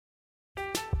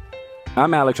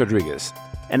I'm Alex Rodriguez.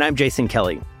 And I'm Jason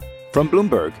Kelly. From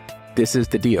Bloomberg, this is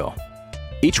The Deal.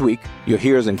 Each week, you'll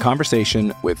hear us in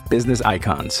conversation with business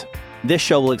icons. This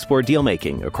show will explore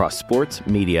deal-making across sports,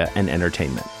 media, and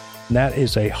entertainment. That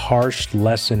is a harsh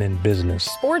lesson in business.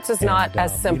 Sports is not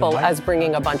as simple as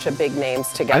bringing a bunch of big names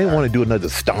together. I didn't want to do another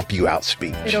stomp you out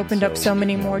speech. It opened up so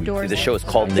many more doors. The show is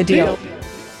called The Deal.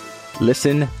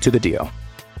 Listen to The Deal.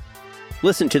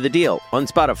 Listen to The Deal on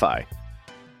Spotify.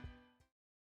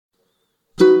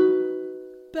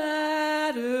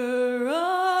 Batter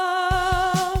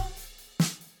up.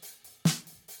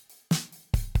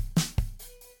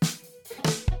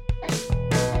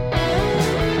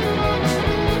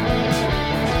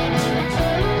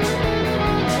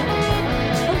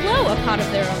 Hello, A Pod of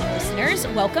Their Own listeners.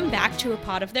 Welcome back to A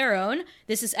Pod of Their Own.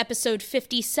 This is episode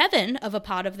 57 of A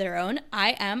Pod of Their Own.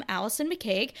 I am Allison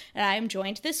McCaig, and I am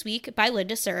joined this week by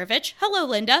Linda Surovich. Hello,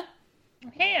 Linda.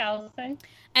 Hey, Allison.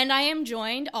 And I am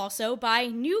joined also by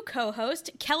new co-host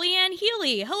Kellyanne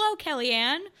Healy. Hello,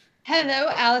 Kellyanne. Hello,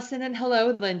 Allison, and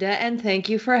hello, Linda, and thank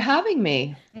you for having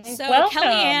me. So Welcome.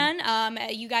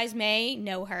 Kellyanne, you guys may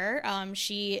know her.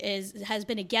 She has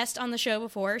been a guest on the show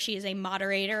before. She is a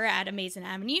moderator at Amazing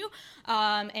Avenue,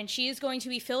 and she is going to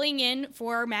be filling in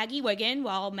for Maggie Wiggin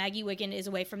while Maggie Wiggin is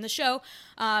away from the show.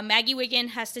 Maggie Wiggin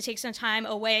has to take some time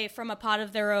away from A Pod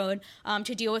of Their Own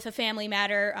to deal with a family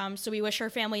matter, so we wish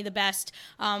her family the best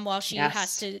while she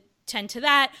has to tend to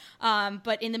that.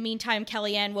 But in the meantime,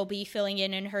 Kellyanne will be filling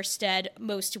in her stead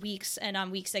most weeks, and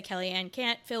on weeks that Kellyanne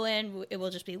can't fill in, it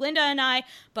will just be Linda and I,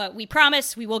 but we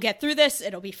promise we will get through this.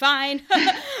 It'll be fine.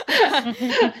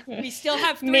 We still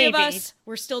have three of us.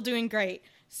 We're still doing great.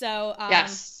 So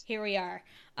here we are.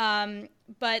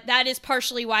 But that is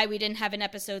partially why we didn't have an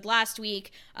episode last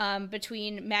week,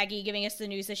 between Maggie giving us the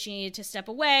news that she needed to step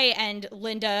away and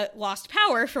Linda lost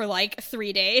power for like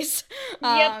 3 days.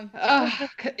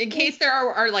 In case there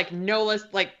are like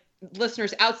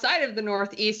listeners outside of the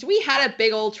Northeast, we had a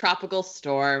big old tropical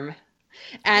storm,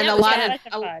 and it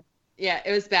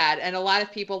was bad, and a lot of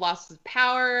people lost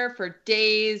power for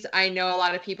days. I know a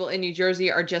lot of people in New Jersey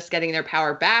are just getting their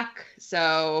power back.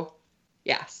 So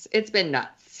yes, it's been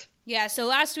nuts. Yeah, so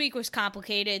last week was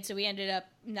complicated, so we ended up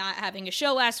not having a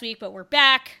show last week, but we're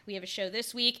back. We have a show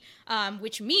this week,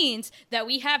 which means that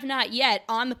we have not yet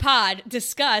on the pod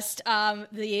discussed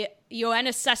the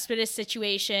Yoenis Cespedes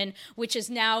situation, which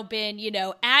has now been,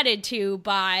 added to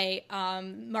by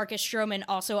Marcus Stroman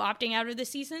also opting out of the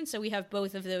season. So we have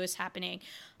both of those happening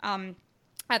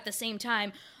at the same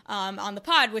time on the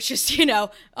pod, which is,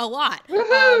 a lot.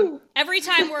 Every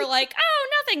time we're like, oh,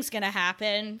 nothing's going to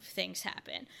happen, things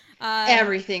happen.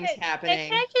 Everything's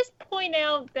happening. Can I just point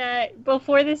out that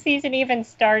before the season even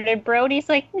started, Brody's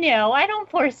like, no, I don't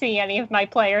foresee any of my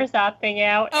players opting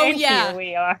out. Oh, and yeah. Here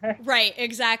we are. Right,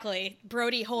 exactly.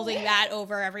 Brody holding that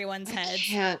over everyone's heads.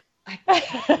 I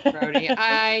can't, Brody.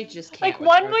 I just can't. Like,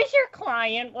 one was your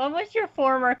client, one was your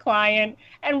former client,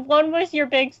 and one was your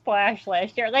big splash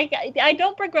last year. Like, I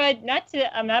don't begrudge,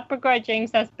 I'm not begrudging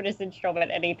Cespedes and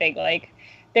Stroman anything. Like,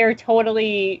 they're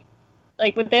totally,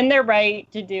 like, within their right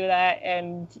to do that,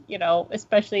 and,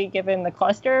 especially given the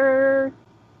cluster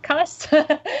cuss.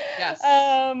 Yes.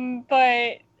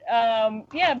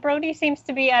 Brody seems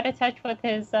to be out of touch with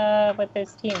his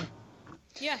team.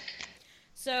 Yeah.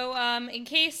 So, in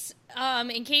case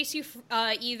you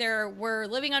either were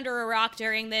living under a rock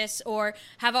during this or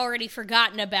have already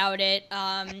forgotten about it,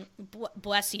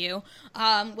 bless you.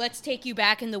 Let's take you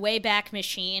back in the Wayback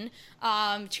Machine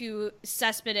to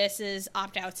Cespedes'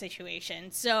 opt-out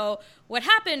situation. So, what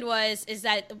happened is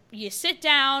that you sit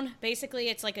down. Basically,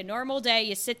 it's like a normal day.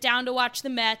 You sit down to watch the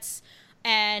Mets,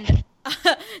 and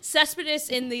Cespedes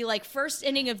in the first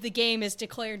inning of the game is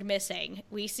declared missing.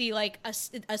 We see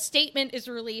a statement is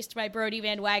released by Brodie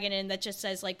Van Wagenen that just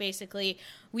says basically,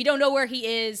 we don't know where he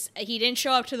is. He didn't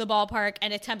show up to the ballpark,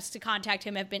 and attempts to contact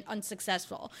him have been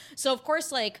unsuccessful. So of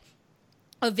course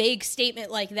a vague statement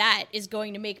like that is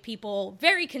going to make people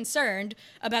very concerned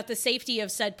about the safety of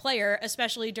said player,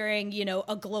 especially during,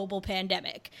 a global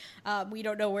pandemic. We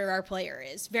don't know where our player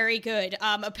is. Very good.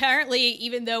 Apparently,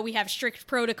 even though we have strict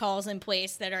protocols in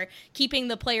place that are keeping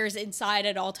the players inside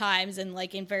at all times and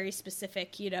in very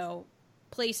specific,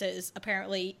 places,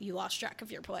 apparently you lost track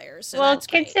of your players. So well, that's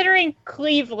great. Considering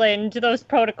Cleveland, those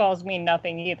protocols mean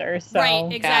nothing either. So.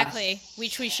 Right, exactly. Yes.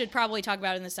 Which we should probably talk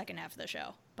about in the second half of the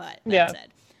show. But that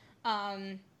said.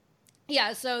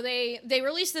 So they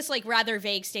released this rather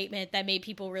vague statement that made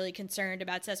people really concerned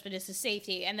about Cespedes'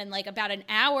 safety, and then about an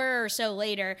hour or so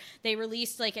later, they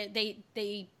released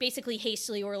they basically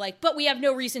hastily were but we have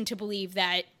no reason to believe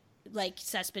that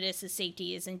Cespedes'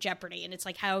 safety is in jeopardy, and it's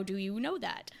how do you know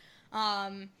that?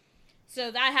 So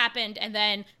that happened, and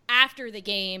then after the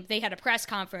game, they had a press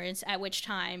conference, at which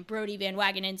time Brodie Van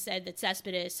Wagenen said that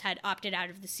Cespedes had opted out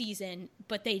of the season,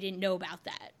 but they didn't know about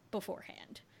that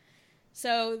beforehand.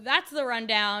 So that's the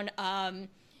rundown.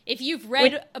 If you've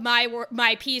read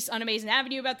my piece on Amazing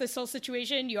Avenue about this whole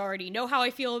situation, you already know how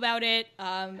I feel about it.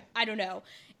 I don't know.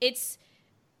 It's,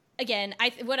 again,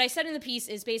 what I said in the piece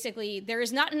is basically there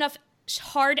is not enough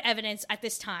hard evidence at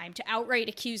this time to outright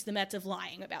accuse the Mets of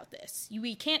lying about this.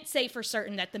 We can't say for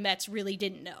certain that the Mets really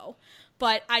didn't know,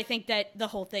 but I think that the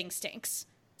whole thing stinks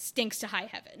to high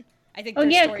heaven. I think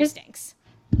their story stinks.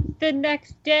 The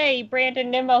next day,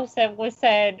 Brandon Nimmo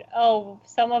said, "Oh,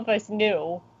 some of us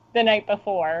knew the night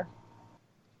before."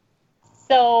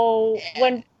 So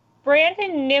when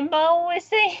Brandon Nimmo was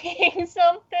saying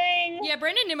something. Yeah,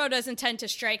 Brandon Nimmo doesn't tend to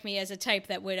strike me as a type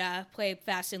that would play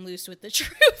fast and loose with the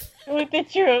truth. With the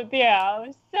truth,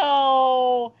 yeah.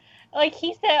 So, like,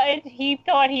 he said he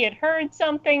thought he had heard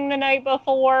something the night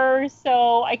before,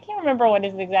 so I can't remember what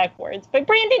his exact words, but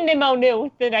Brandon Nimmo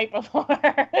knew the night before.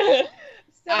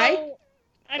 So, I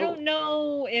don't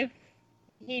know if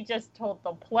he just told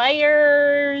the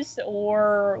players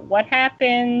or what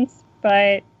happens,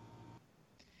 but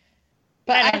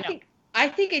I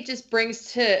think it just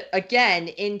brings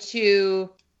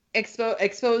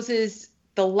exposes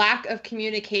the lack of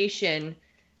communication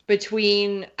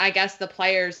between, I guess, the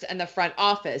players and the front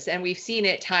office. And we've seen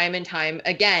it time and time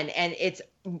again. And it's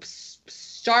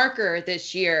starker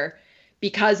this year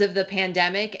because of the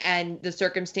pandemic and the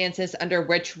circumstances under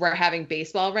which we're having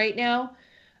baseball right now.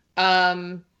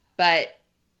 But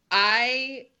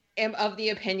I am of the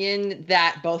opinion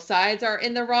that both sides are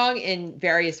in the wrong in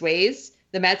various ways.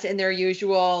 The Mets in their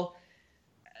usual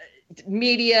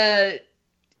media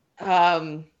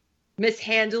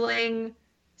mishandling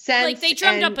sense. Like they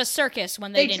drummed up a circus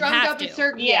when they didn't have to.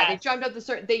 They drummed up the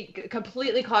circus. They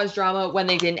completely caused drama when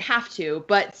they didn't have to.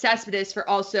 But Cespedes for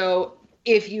also,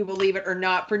 if you believe it or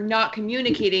not, for not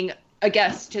communicating, I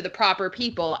guess, to the proper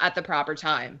people at the proper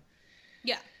time.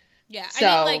 Yeah. Yeah. So,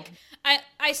 I mean, like,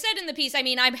 I said in the piece, I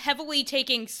mean, I'm heavily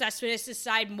taking Cespedes'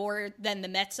 side more than the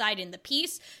Mets side in the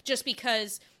piece, just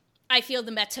because I feel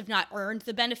the Mets have not earned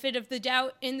the benefit of the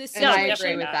doubt in this situation. And I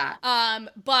agree with that.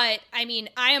 But, I mean,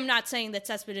 I am not saying that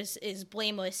Cespedes is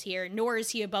blameless here, nor is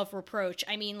he above reproach.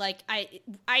 I mean, like, I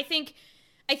think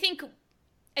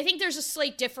there's a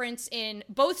slight difference in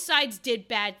both sides did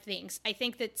bad things. I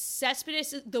think that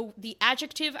Cespedes, the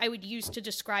adjective I would use to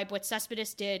describe what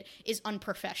Cespedes did is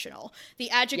unprofessional. The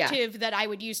adjective that I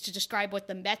would use to describe what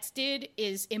the Mets did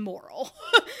is immoral.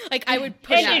 Like I would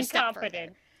push it a step further.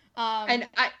 And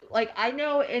I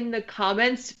know in the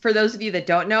comments, for those of you that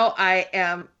don't know, I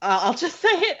am, I'll just say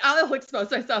it, I'll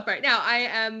expose myself right now. I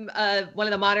am one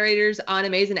of the moderators on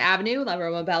Amazing Avenue, La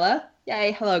Roma Bella.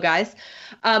 Yay, hello guys.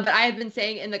 But I have been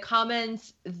saying in the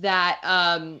comments that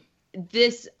I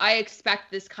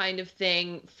expect this kind of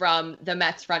thing from the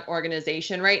Mets front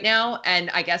organization right now.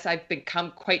 And I guess I've become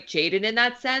quite jaded in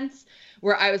that sense,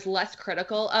 where I was less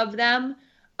critical of them,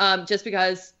 just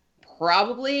because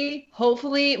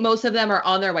hopefully, most of them are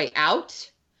on their way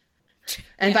out.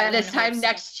 And by this time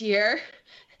next year,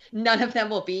 none of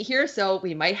them will be here. So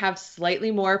we might have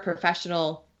slightly more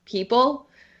professional people.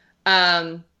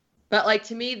 But like,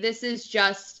 to me, this is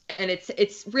just, and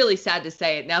it's really sad to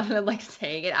say it now that I'm like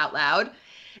saying it out loud.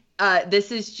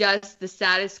 This is just the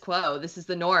status quo. This is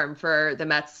the norm for the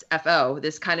Mets FO,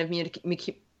 this kind of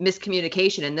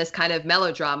miscommunication and this kind of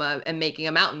melodrama and making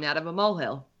a mountain out of a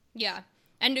molehill. Yeah.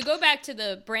 And to go back to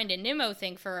the Brandon Nimmo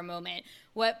thing for a moment,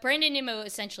 what Brandon Nimmo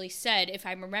essentially said, if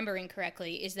I'm remembering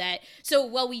correctly, is that, so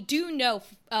while we do know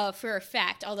for a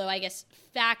fact, although I guess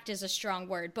fact is a strong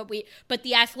word, but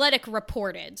the Athletic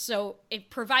reported, so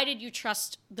provided you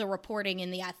trust the reporting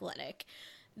in the Athletic,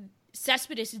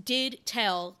 Cespedes did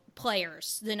tell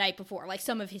players the night before, like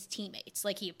some of his teammates,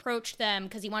 like he approached them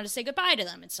because he wanted to say goodbye to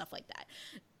them and stuff like that.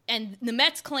 And the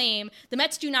Mets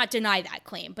do not deny that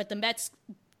claim, but the Mets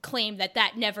claim that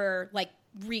never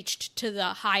reached to the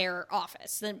higher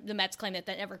office. The Mets claim that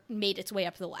never made its way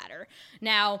up the ladder.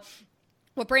 Now,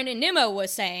 what Brandon Nimmo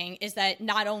was saying is that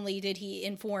not only did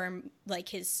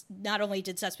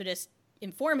Cespedes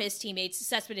inform his teammates,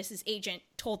 Cespedes' agent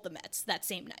told the Mets that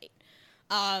same night.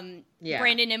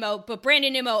 Brandon Nimmo,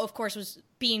 of course, was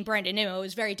being Brandon Nimmo,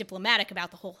 was very diplomatic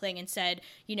about the whole thing and said,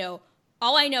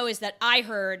 all I know is that I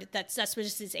heard that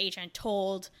Cespedes' agent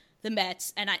told the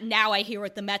Mets, and now I hear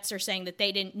what the Mets are saying that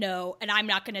they didn't know, and I'm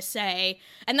not going to say,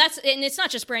 and it's not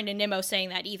just Brandon Nimmo saying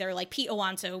that either. Like, Pete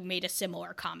Alonso made a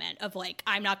similar comment of, like,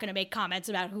 I'm not going to make comments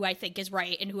about who I think is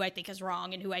right and who I think is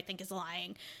wrong and who I think is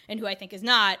lying and who I think is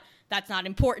not. That's not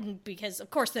important because, of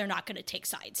course, they're not going to take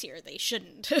sides here. They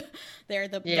shouldn't. They're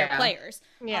players.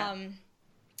 Yeah.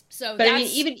 So but that's I mean,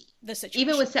 even the situation.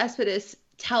 Even with Cespedes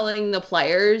telling the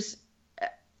players,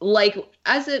 like,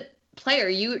 as a player,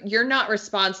 you're not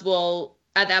responsible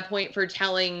at that point for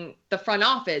telling the front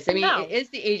office. I mean, it is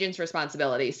the agent's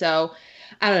responsibility. So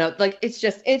I don't know. Like, it's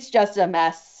just a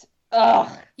mess. Ugh.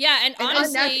 Yeah, and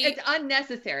honestly, it's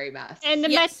unnecessary mess. And the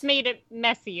Mets made it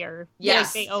messier.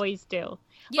 Yes, like they always do.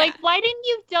 Yeah. Like, why didn't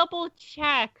you double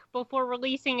check before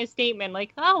releasing a statement?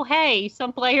 Like, oh, hey,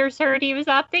 some players heard he was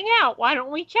opting out. Why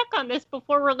don't we check on this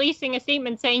before releasing a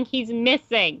statement saying he's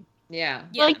missing? Yeah.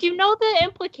 Like, you know the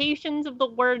implications of the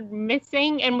word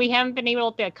missing, and we haven't been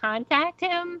able to contact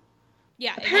him?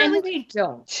 Yeah. Apparently we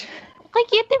don't.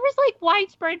 Like, yet there was, like,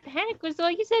 widespread panic. Because,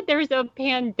 like you said, there's a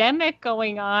pandemic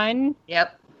going on.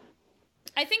 Yep.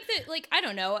 I think that, like, I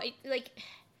don't know,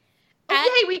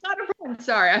 Okay, we got a run.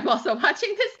 Sorry, I'm also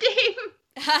watching this game.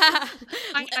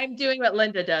 I'm doing what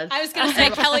Linda does. I was going to say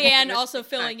Kellyanne also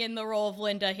filling in the role of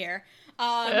Linda here.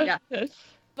 Yeah.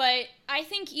 But I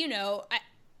think, you know,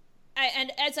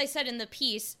 and as I said in the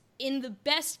piece, in the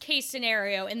best case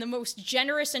scenario, in the most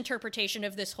generous interpretation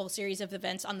of this whole series of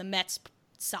events on the Mets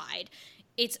side,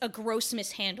 it's a gross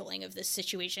mishandling of this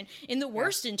situation. In the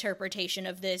worst interpretation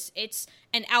of this, it's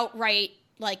an outright,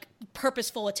 like,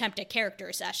 purposeful attempt at character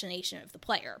assassination of the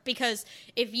player. Because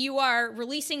if you are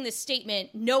releasing this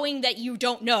statement knowing that you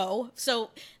don't know,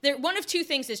 so one of two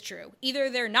things is true.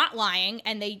 Either they're not lying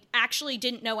and they actually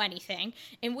didn't know anything,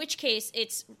 in which case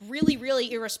it's really,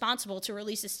 really irresponsible to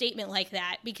release a statement like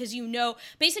that, because you know,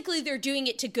 basically they're doing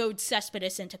it to goad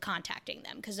Cespedes into contacting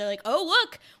them. Because they're like, oh,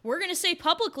 look, we're going to say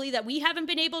publicly that we haven't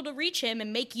been able to reach him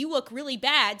and make you look really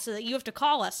bad so that you have to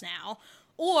call us now.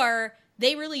 Or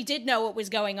they really did know what was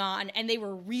going on, and they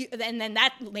were and then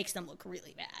that makes them look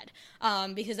really bad,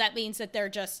 because that means that they're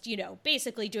just, you know,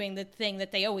 basically doing the thing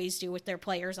that they always do with their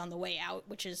players on the way out,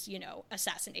 which is, you know,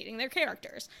 assassinating their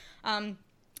characters. And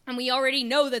we already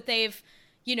know that they've,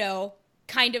 you know,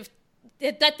 kind of,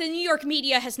 that the New York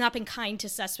media has not been kind to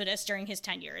Cespedes during his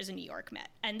tenure as a New York Met.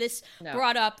 And this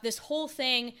brought up this whole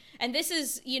thing, and this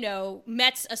is, you know,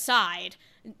 Mets aside,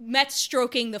 Mets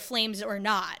stroking the flames or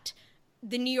not,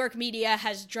 the New York media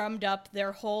has drummed up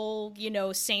their whole, you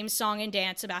know, same song and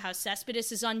dance about how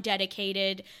Cespedes is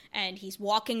undedicated and he's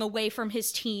walking away from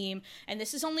his team, and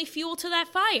this is only fuel to that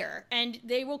fire. And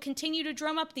they will continue to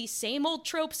drum up these same old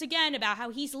tropes again about how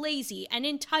he's lazy and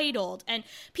entitled, and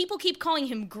people keep calling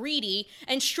him greedy,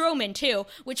 and Stroman too,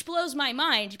 which blows my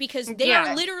mind because they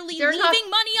are literally leaving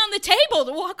money on the table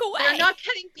to walk away. They're not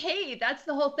getting paid. That's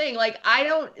the whole thing. Like, I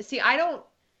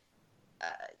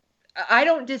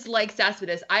don't dislike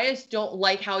Cespedes. I just don't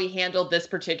like how he handled this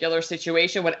particular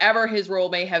situation, whatever his role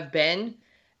may have been.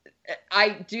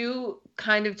 I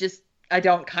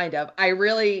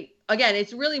really, again,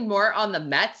 it's really more on the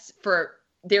Mets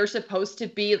they're supposed to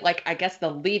be, like, I guess, the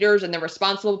leaders and the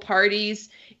responsible parties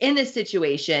in this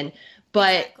situation.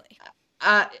 But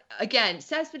again,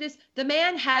 Cespedes, the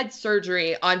man had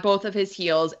surgery on both of his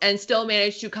heels and still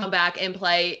managed to come back and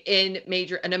play in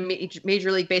Major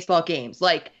League Baseball games.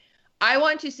 Like, I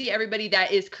want to see everybody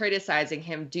that is criticizing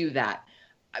him do that.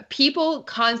 People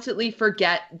constantly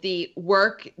forget the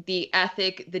work, the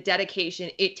ethic, the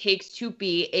dedication it takes to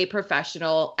be a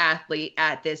professional athlete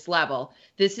at this level.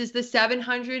 This is the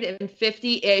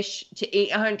 750-ish to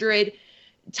 800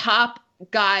 top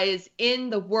guys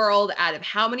in the world out of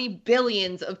how many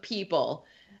billions of people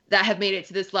that have made it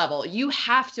to this level. You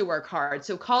have to work hard.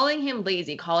 So calling him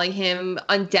lazy, calling him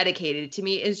undedicated, to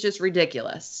me is just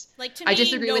ridiculous. Like, to me, I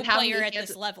disagree with how player at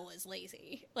this level is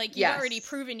lazy. Like, you've already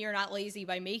proven you're not lazy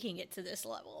by making it to this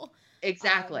level.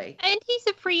 Exactly. And he's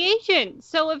a free agent.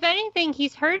 So if anything,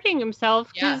 he's hurting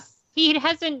himself because he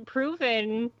hasn't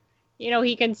proven, you know,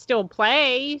 he can still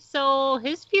play. So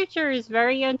his future is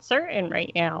very uncertain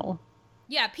right now.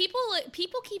 Yeah, people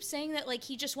keep saying that, like,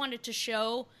 he just wanted to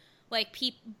show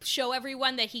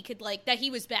everyone that he could, like, that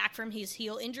he was back from his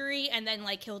heel injury, and then,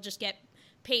 like, he'll just get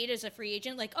paid as a free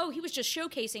agent. Like, oh, he was just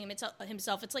showcasing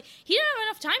himself. It's like, he didn't have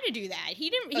enough time to do that.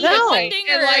 He went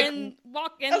dinger and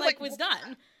walked and was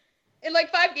done. In,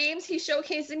 like, 5 games, he's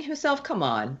showcasing himself. Come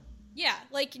on. Yeah,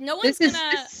 like, no one's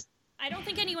I don't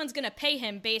think anyone's gonna pay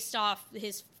him based off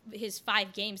his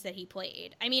 5 games that he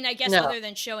played. I mean, I guess other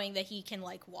than showing that he can,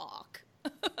 like, walk.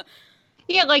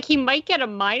 Yeah, like he might get a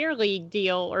minor league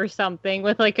deal or something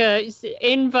with like a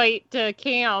invite to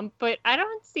camp, but I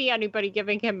don't see anybody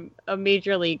giving him a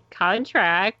major league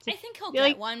contract. I think he'll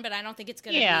get one, but I don't think it's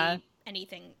going to be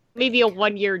anything big. Maybe a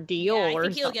 1-year deal or something. I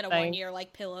think he'll get a 1-year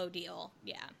like pillow deal.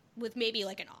 Yeah, with maybe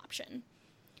like an option.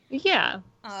 Yeah.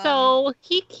 So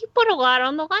he put a lot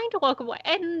on the line to walk away,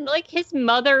 and like his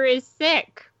mother is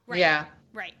sick. Right. Yeah.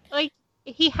 Right. Like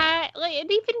he had like,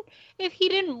 and even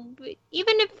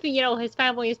if his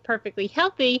family is perfectly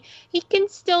healthy, he can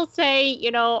still say,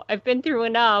 I've been through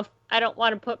enough. I don't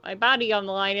want to put my body on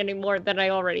the line any more than I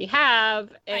already have.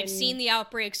 And I've seen the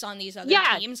outbreaks on these other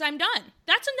teams. I'm done.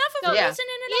 That's enough of a reason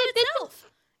in and of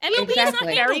itself. MLB is not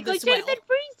handled this well. Good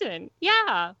reason.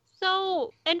 Yeah.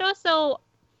 So, and also,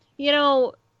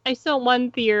 I saw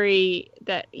one theory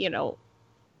that,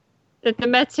 that the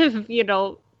Mets have,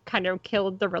 kind of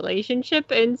killed the relationship.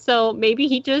 And so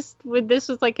maybe this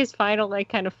was like his final, like,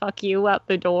 kind of fuck you out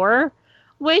the door,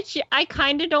 which I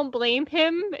kind of don't blame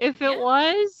him if it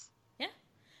was. Yeah.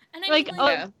 And I mean,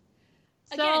 again,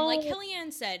 like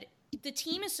Kellyanne said, the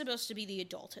team is supposed to be the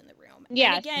adult in the room.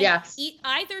 Yes. And again,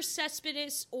 either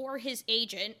Cespedes or his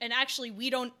agent, and actually we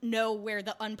don't know where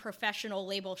the unprofessional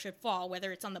label should fall,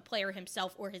 whether it's on the player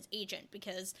himself or his agent,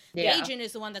 because the agent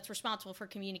is the one that's responsible for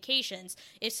communications.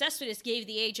 If Cespedes gave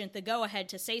the agent the go-ahead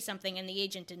to say something and the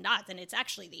agent did not, then it's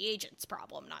actually the agent's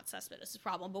problem, not Cespedes'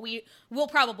 problem. But we'll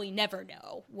probably never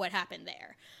know what happened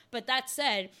there. But that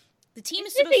said, the team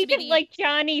is supposed to be like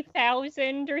Johnny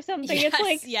Thousand or something. Yes, it's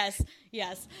like yes.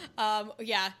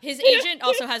 His agent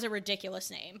also has a ridiculous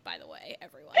name, by the way.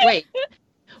 Everyone. Wait,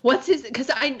 what's his?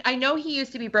 Because I know he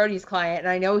used to be Brody's client, and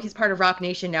I know he's part of Rock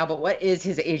Nation now. But what is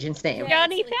his agent's name?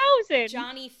 Johnny Thousand.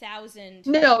 Johnny Thousand.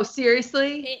 No,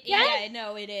 seriously. Yeah,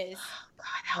 no, it is. Oh,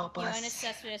 God help us. Ioannis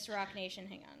Cespedes, Rock Nation.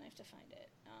 Hang on, I have to find it.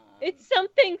 It's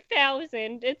something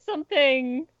thousand. It's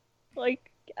something like.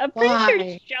 I'm pretty sure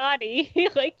it's Johnny,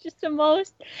 like just the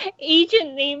most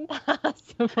agent name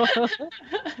possible.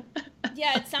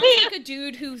 Yeah, it sounds like a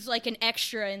dude who's like an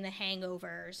extra in The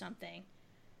Hangover or something.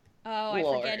 Oh, I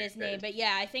forget his name, but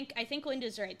yeah, I think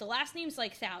Linda's right. The last name's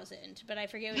like Thousand, but I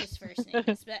forget what his first name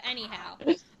is. But anyhow,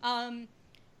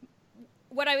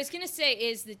 what I was gonna say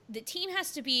is that the team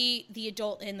has to be the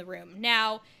adult in the room.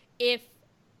 Now, if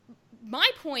my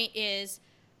point is,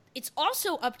 it's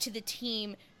also up to the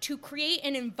team to create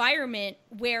an environment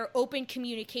where open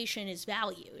communication is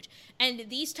valued. And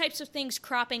these types of things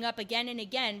cropping up again and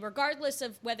again, regardless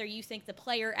of whether you think the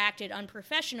player acted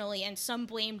unprofessionally, and some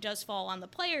blame does fall on the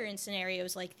player in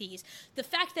scenarios like these, the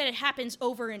fact that it happens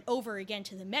over and over again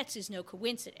to the Mets is no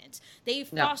coincidence. They've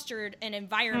fostered an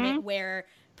environment where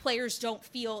players don't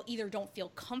feel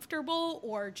comfortable,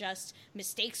 or just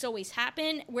mistakes always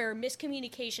happen, where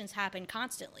miscommunications happen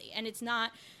constantly. And it's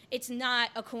not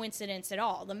a coincidence at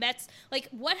all. The Mets, like,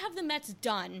 what have the Mets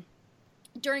done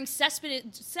during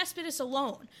Cespedes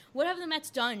alone? What have the Mets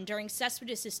done during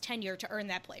Cespedes' tenure to earn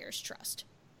that player's trust?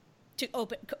 To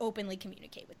openly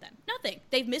communicate with them? Nothing.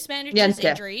 They've mismanaged his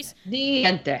injuries.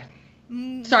 Niente.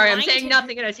 Sorry, I'm saying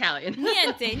nothing in Italian.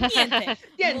 Niente.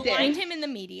 Maligned him in the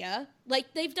media.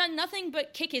 Like, they've done nothing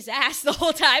but kick his ass the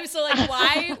whole time. So, like,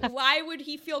 why would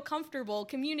he feel comfortable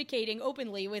communicating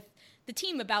openly with the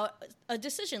team about a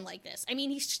decision like this? I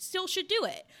mean, he still should do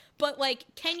it. But, like,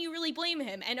 can you really blame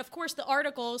him? And, of course, the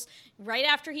articles, right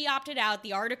after he opted out,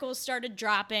 the articles started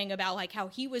dropping about, like, how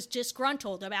he was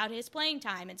disgruntled about his playing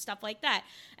time and stuff like that.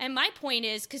 And my point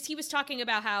is, because he was talking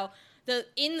about how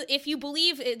if you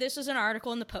believe, this was an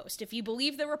article in the Post, if you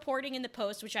believe the reporting in the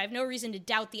Post, which I have no reason to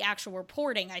doubt the actual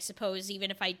reporting, I suppose,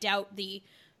 even if I doubt the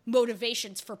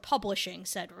motivations for publishing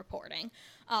said reporting,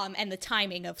 and the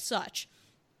timing of such.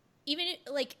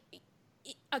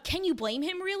 Can you blame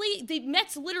him, really? The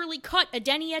Mets literally cut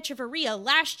Adeiny Echeverria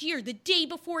last year, the day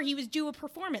before he was due a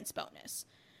performance bonus.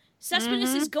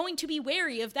 Cespedes is going to be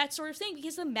wary of that sort of thing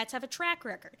because the Mets have a track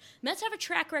record. Mets have a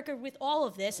track record with all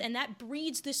of this, and that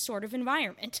breeds this sort of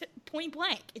environment, point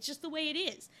blank. It's just the way it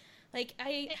is. Like,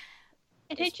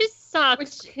 it just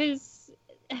sucks because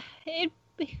it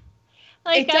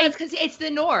does, because it's the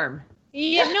norm.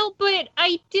 Yeah, no, but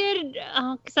I did,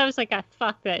 because I was like,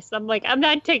 fuck this. I'm like, I'm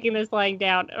not taking this lying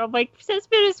down. And I'm like,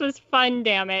 Cespedes was fun,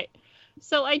 damn it.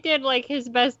 So I did, like, his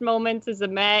best moments as a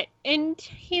Met, and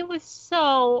he was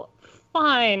so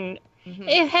fun. Mm-hmm.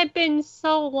 It had been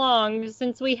so long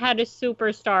since we had a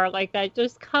superstar like that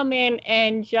just come in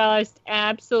and just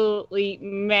absolutely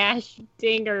mash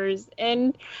dingers.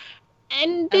 And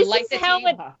this is how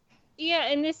it... Yeah,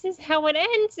 and this is how it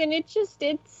ends, and it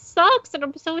sucks, and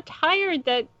I'm so tired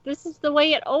that this is the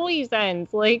way it always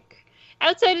ends. Like,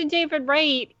 outside of David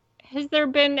Wright, has there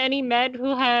been any Met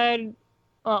who had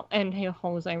Well, and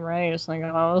Jose Reyes, I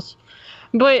guess.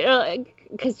 But,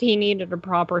 because he needed a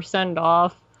proper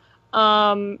send-off.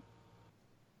 But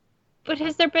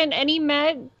has there been any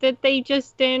Met that they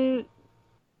just didn't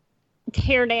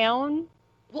tear down?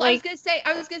 Well, I was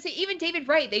gonna say, even David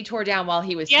Wright, they tore down while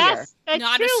he was here. Yes, that's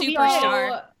Not true. a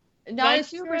superstar. Not a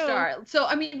superstar. True. So,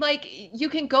 I mean, like, you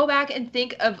can go back and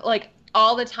think of, like,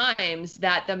 all the times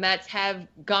that the Mets have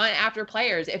gone after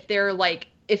players if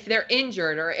they're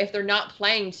injured or if they're not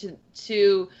playing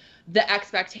to the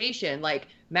expectation, like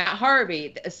Matt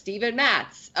Harvey, Steven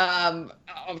Matz.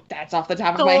 That's off the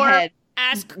top of my head.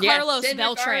 Ask Carlos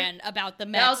Beltran about the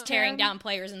Mets tearing down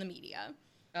players in the media.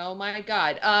 Oh my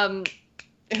God.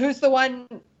 Who's the one?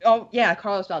 Oh yeah,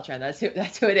 Carlos Beltran. That's who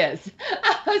it is.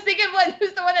 I was thinking,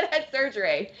 who's the one that had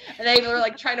surgery, and they were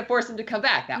like trying to force him to come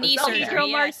back. That was Beltran. Pedro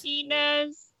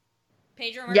Martinez.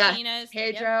 Pedro Martinez. Yeah,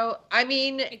 Pedro. Yep. I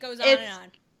mean, it goes on and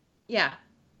on. Yeah.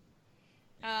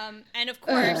 And of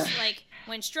course, like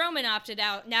when Stroman opted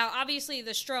out. Now, obviously,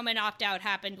 the Stroman opt-out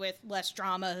happened with less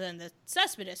drama than the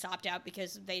Cespedes opt-out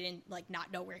because they didn't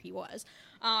not know where he was.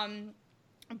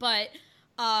 But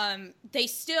they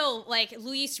still,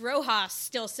 Luis Rojas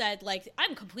still said,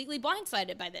 I'm completely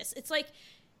blindsided by this. It's like,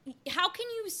 how can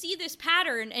you see this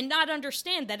pattern and not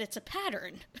understand that it's a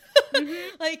pattern?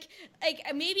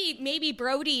 Mm-hmm. Maybe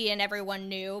Brody and everyone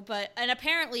knew, and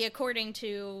apparently, according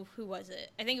to, who was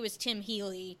it? I think it was Tim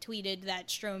Healy tweeted that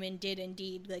Stroman did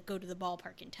indeed go to the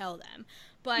ballpark and tell them.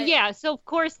 But yeah, so of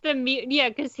course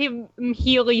because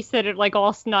Healy said it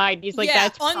all snide. He's like,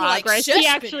 that's progress. He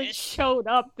actually showed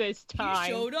up this time.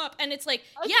 He showed up, and it's like,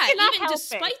 even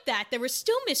despite that, there was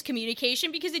still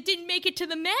miscommunication because it didn't make it to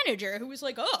the manager, who was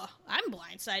like, "Oh, I'm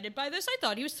blindsided by this. I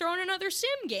thought he was throwing another sim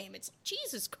game." It's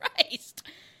Jesus Christ.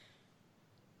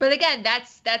 But again,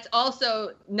 that's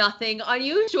also nothing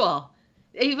unusual.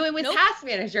 Even with past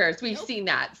managers, we've seen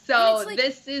that. So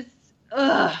this is.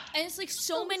 Ugh. And it's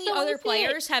so many other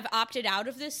players have opted out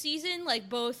of this season,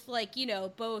 both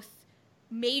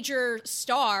major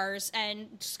stars and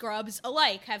scrubs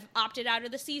alike have opted out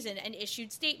of the season and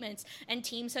issued statements, and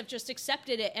teams have just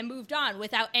accepted it and moved on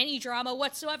without any drama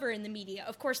whatsoever in the media.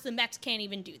 Of course, the Mets can't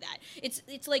even do that.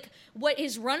 It's like what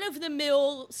is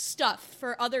run-of-the-mill stuff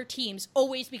for other teams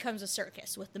always becomes a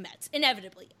circus with the Mets,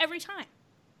 inevitably, every time.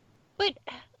 But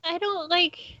I don't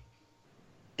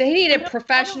They need a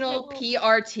professional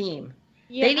PR team.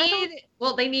 Yeah,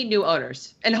 they need new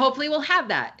owners, and hopefully we'll have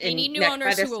that. They need new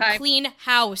owners who will clean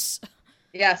house.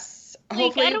 Yes,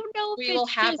 hopefully I don't know we will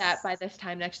have that by this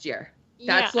time next year.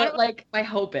 That's what my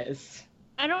hope is.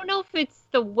 I don't know if it's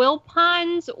the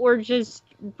Wilpons or just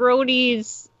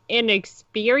Brody's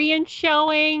inexperience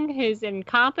showing, his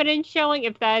incompetence showing.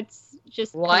 If that's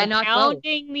just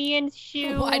compounding the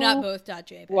issue. Why not both,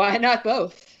 J? Why not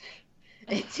both?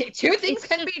 Two things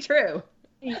can be true.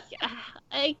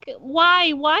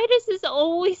 Why does this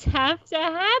always have to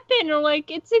happen?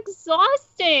 It's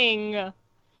exhausting. Yeah.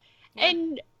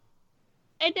 And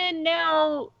then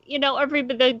now,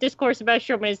 the discourse about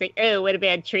Sherman is oh, what a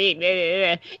bad treat.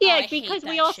 Yeah, because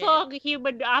we all saw he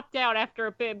would opt out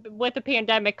with the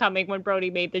pandemic coming when Brody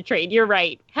made the trade. You're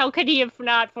right. How could he have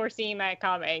not foreseen that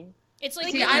coming? It's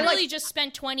we literally just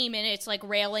spent 20 minutes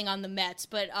railing on the Mets,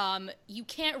 but you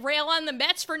can't rail on the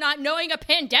Mets for not knowing a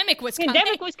pandemic was coming.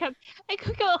 I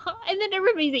could go, and then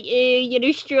everybody's like,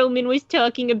 Stroman was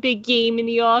talking a big game in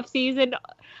the offseason.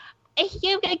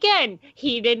 Again,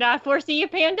 he did not foresee a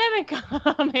pandemic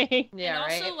coming. Yeah,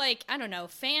 and also, I don't know,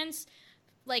 fans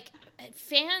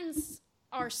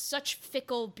are such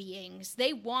fickle beings.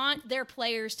 They want their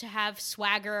players to have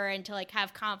swagger and to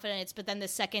have confidence, but then the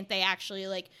second they actually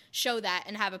show that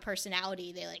and have a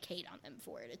personality, they hate on them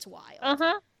for it. It's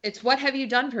wild. It's what have you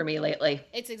done for me lately?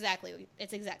 It's exactly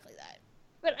that.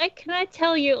 But can I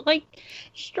tell you,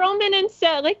 Stroman and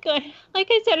Seth, like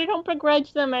I said, I don't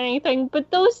begrudge them anything,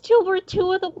 but those two were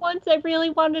two of the ones I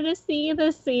really wanted to see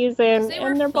this season.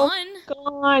 They're fun. Both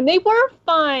gone. They were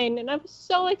fun, and I'm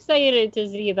so excited to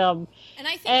see them. And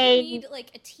I think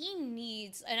a team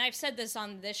needs, and I've said this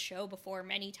on this show before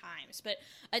many times, but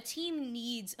a team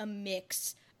needs a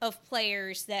mix of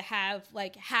players that have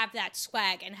that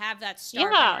swag and have that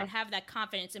star power and have that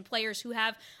confidence, and players who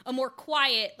have a more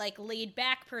quiet, laid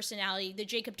back personality, the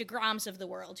Jacob deGroms of the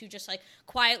world, who just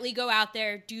quietly go out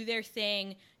there, do their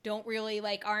thing, don't really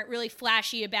aren't really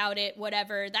flashy about it,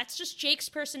 whatever. That's just Jake's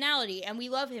personality, and we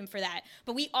love him for that.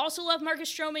 But we also love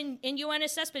Marcus Stroman and Yoenis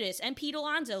Cespedes and Pete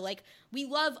Alonso. We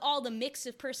love all the mix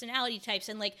of personality types,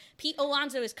 and Pete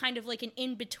Alonso is kind of an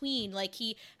in-between.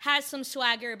 He has some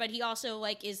swagger, but he also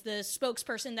is the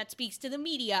spokesperson that speaks to the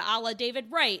media, a la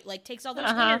David Wright, like takes all those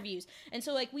interviews. And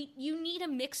so like you need a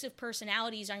mix of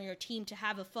personalities on your team to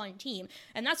have a fun team.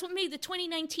 And that's what made the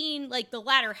 2019, like the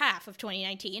latter half of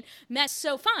 2019 Mets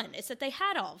so fun. It's that they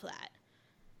had all of that.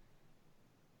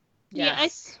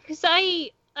 Yes. Yeah, because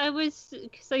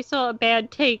I saw a bad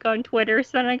take on Twitter,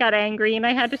 so then I got angry and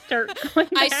I had to start going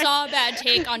back. I saw a bad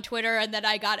take on Twitter and then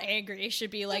I got angry. It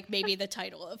should be like maybe the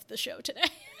title of the show today.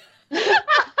 This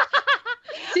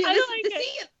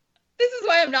is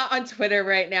why I'm not on Twitter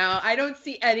right now. I don't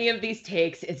see any of these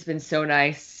takes. It's been so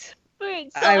nice.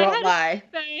 But, so I won't lie.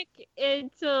 Back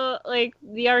into like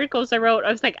the articles I wrote,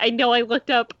 I was like, I know I looked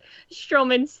up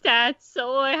Stroman's stats,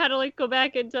 so I had to like go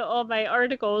back into all my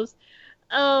articles.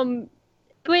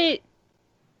 But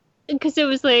because it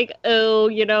was like, oh,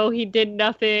 you know, he did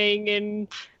nothing, and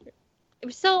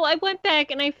so I went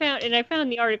back and I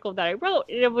found the article that I wrote,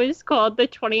 and it was called "The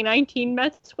 2019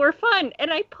 Mets Were Fun,"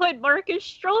 and I put Marcus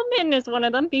Stroman as one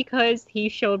of them because he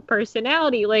showed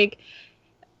personality. Like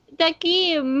that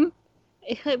game,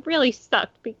 it really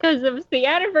sucked because it was the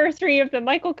anniversary of the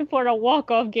Michael Conforto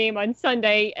walk-off game on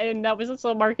Sunday, and that was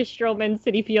also Marcus Stroman's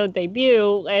Citi Field debut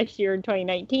last year in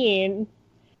 2019.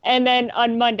 And then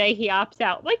on Monday, he opts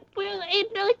out. Like, well,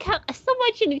 so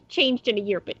much had changed in a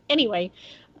year. But anyway,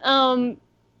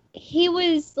 he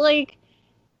was like,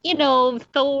 you know,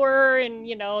 Thor and,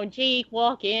 you know, Jake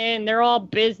walk in. They're all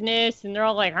business. And they're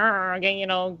all like, you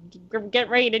know, get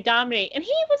ready to dominate. And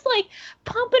he was like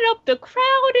pumping up the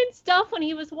crowd and stuff when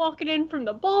he was walking in from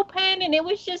the bullpen. And it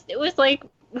was like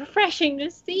refreshing to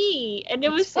see. And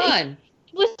it was fun.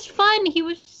 It was fun. He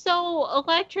was so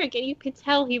electric, and you could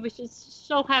tell he was just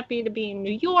so happy to be in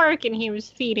New York, and he was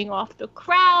feeding off the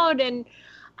crowd, and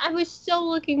I was so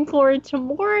looking forward to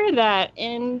more of that.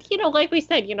 And, you know, like we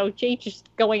said, you know, Jay just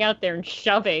going out there and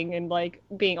shoving and, like,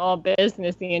 being all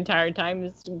business the entire time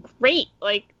is great.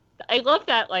 Like, I love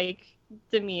that, like,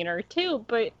 demeanor, too,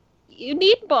 but you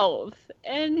need both.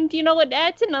 And, you know, it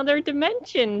adds another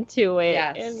dimension to it.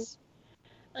 Yes. And,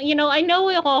 you know, I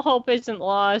know all hope isn't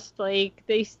lost. Like,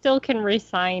 they still can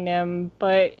re-sign him,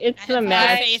 but it's the Mets. I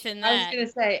have faith in that. I was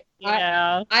gonna say,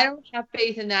 yeah. I don't have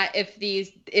faith in that if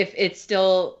it's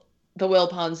still the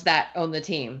Wilpons that own the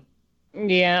team.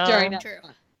 Yeah, during that. True.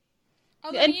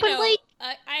 Although, and, you but know, like,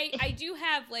 I do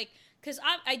have like, because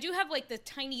I do have like the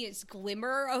tiniest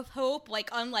glimmer of hope. Like,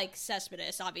 unlike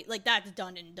Cespedes, obviously, like that's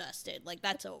done and dusted. Like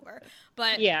that's over.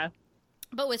 But yeah.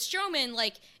 But with Stroman,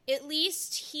 like, at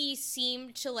least he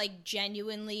seemed to, like,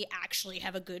 genuinely actually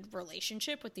have a good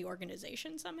relationship with the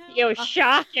organization somehow. Yo,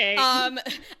 shocking.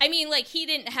 I mean, like, he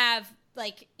didn't have,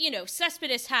 like, you know,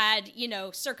 Cespedes had, you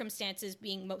know, circumstances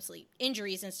being mostly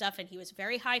injuries and stuff, and he was a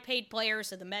very high-paid player,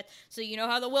 so so you know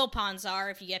how the Wilpons are.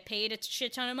 If you get paid a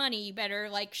shit ton of money, you better,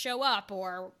 like, show up,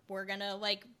 or we're gonna,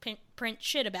 like, print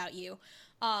shit about you.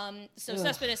 So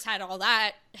Cespedes had all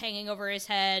that hanging over his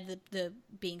head, the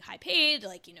being high paid,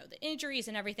 like, you know, the injuries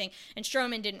and everything. And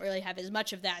Stroman didn't really have as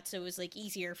much of that, so it was, like,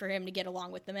 easier for him to get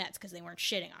along with the Mets because they weren't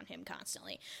shitting on him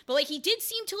constantly. But, like, he did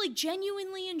seem to, like,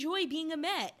 genuinely enjoy being a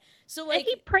Met. So, like, and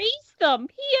he praised them.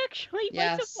 He actually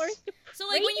went so far as to so,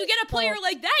 like, when you get a player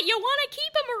like that, you want to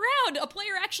keep him around. A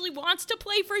player actually wants to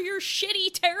play for your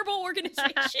shitty, terrible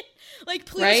organization. Like,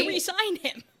 please re-sign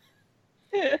him.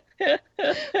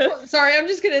 Sorry, I'm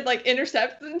just gonna like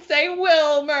intercept and say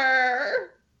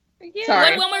Wilmer. Yeah. What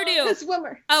Sorry. Wilmer do? It's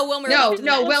Wilmer. Oh, Wilmer. No,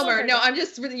 Wilmer. No, I'm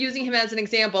just using him as an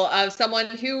example of someone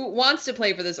who wants to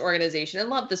play for this organization and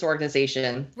love this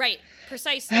organization. Right,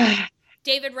 precisely.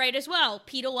 David Wright as well,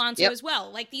 Pete Alonso as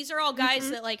well. Like, these are all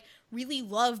guys that, like, really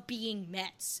love being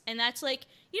Mets. And that's, like,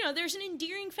 you know, there's an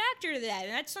endearing factor to that.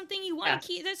 And that's something you want to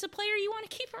keep, that's a player you want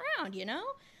to keep around, you know?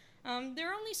 There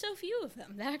are only so few of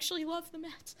them that actually love the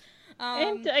Mets.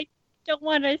 And I don't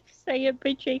want to say it,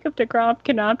 but Jacob deGrom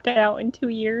can opt out in 2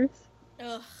 years.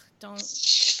 Ugh,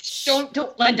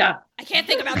 Don't, Linda. I can't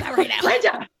think about that right now.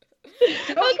 Linda!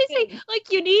 Okay,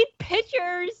 like, you need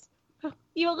pitchers.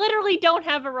 You literally don't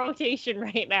have a rotation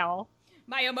right now.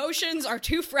 My emotions are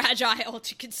too fragile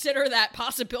to consider that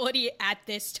possibility at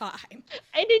this time.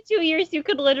 And in 2 years, you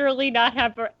could literally not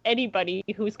have anybody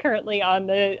who's currently on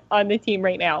the team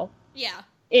right now. Yeah.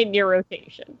 In your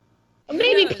rotation.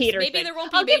 Maybe Peterson. Maybe there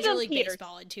won't be Major League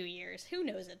Baseball in 2 years. Who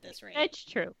knows at this rate? That's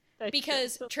true.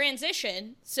 Because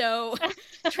transition. So,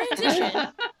 transition.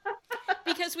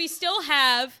 Because we still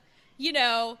have, you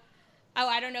know... Oh,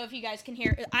 I don't know if you guys can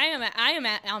hear. I am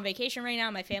on vacation right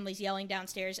now. My family's yelling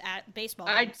downstairs at baseball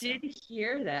games. I did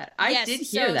hear that. I did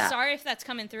hear that. Sorry if that's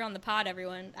coming through on the pod,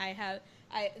 everyone. I have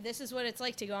this is what it's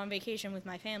like to go on vacation with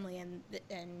my family, and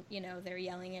they're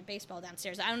yelling at baseball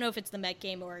downstairs. I don't know if it's the Met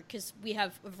game or because we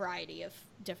have a variety of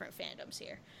different fandoms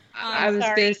here. I was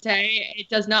going to say it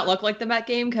does not look like the Met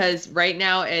game because right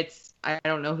now I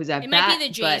don't know who's at bat, might be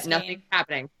the Jays but nothing's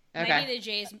happening. Okay. Might be the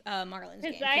Jays Marlins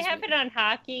game. Because I have it on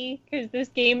hockey because this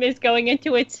game is going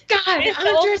into its. God,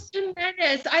 Andres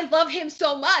Gimenez, I love him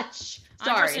so much.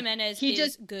 Andres Gimenez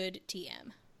is good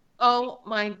TM. Oh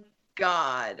my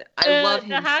God, I love him.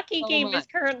 The hockey game is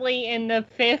currently in the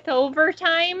 5th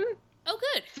overtime. Oh,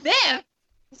 good. 5th.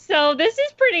 So this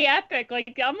is pretty epic.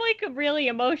 Like I'm really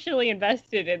emotionally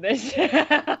invested in this. Good.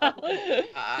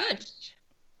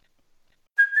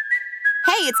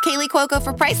 Hey, it's Kaylee Cuoco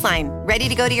for Priceline. Ready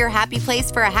to go to your happy place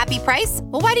for a happy price?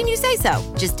 Well, why didn't you say so?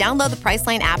 Just download the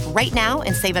Priceline app right now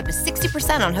and save up to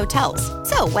 60% on hotels.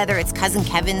 So whether it's Cousin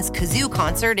Kevin's Kazoo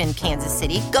Concert in Kansas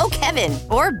City, go Kevin,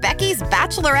 or Becky's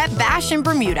Bachelorette Bash in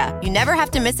Bermuda, you never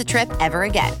have to miss a trip ever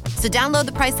again. So download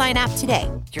the Priceline app today.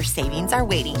 Your savings are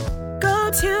waiting.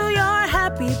 Go to your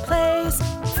happy place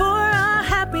for a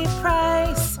happy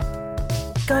price.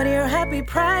 Go to your happy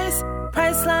price,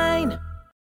 Priceline.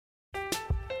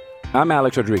 I'm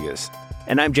Alex Rodriguez.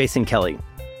 And I'm Jason Kelly.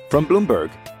 From Bloomberg,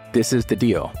 this is The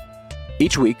Deal.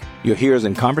 Each week, you'll hear us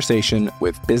in conversation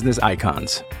with business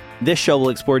icons. This show will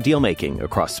explore deal-making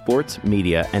across sports,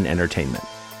 media, and entertainment.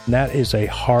 That is a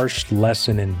harsh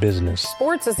lesson in business.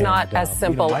 Sports is not as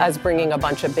simple as bringing a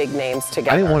bunch of big names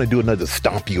together. I didn't want to do another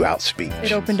stomp you out speech.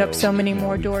 It opened up so many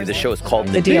more doors. The show is called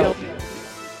The Deal.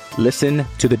 Listen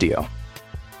to The Deal.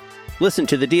 Listen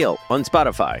to The Deal on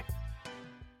Spotify.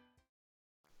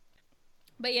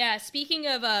 But yeah, speaking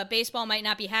of baseball might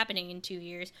not be happening in 2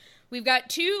 years, we've got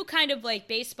two kind of like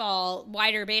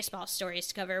wider baseball stories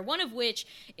to cover. One of which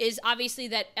is obviously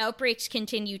that outbreaks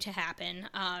continue to happen.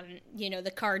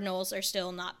 The Cardinals are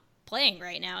still not playing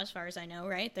right now, as far as I know,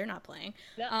 right? They're not playing.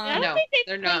 No,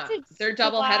 they're not. Their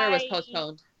doubleheader was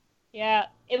postponed. Yeah,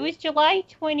 it was July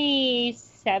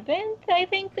 27th, I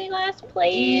think they last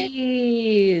played.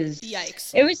 Jeez.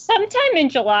 Yikes. It was sometime in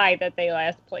July that they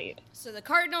last played. So the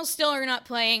Cardinals still are not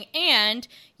playing, and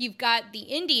you've got the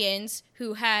Indians,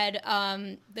 who had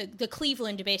the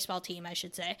Cleveland baseball team, I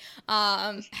should say,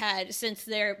 had since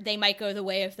they might go the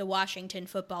way of the Washington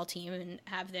football team and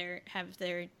have their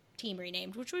team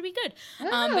renamed, which would be good.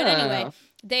 But anyway,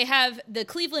 the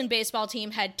Cleveland baseball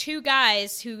team had two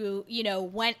guys who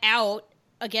went out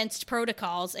against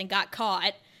protocols and got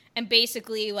caught, and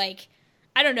basically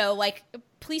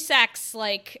Plesac's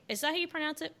is that how you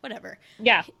pronounce it? Whatever.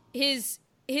 Yeah. His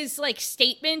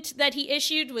statement that he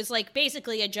issued was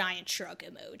basically a giant shrug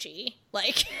emoji.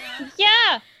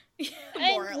 Yeah.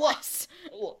 More or less.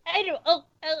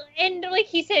 And like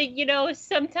he said,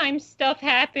 sometimes stuff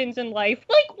happens in life.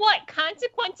 Like what?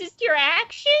 Consequences to your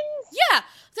actions? Yeah.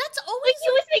 That's always you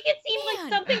always make it seem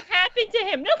like something happened to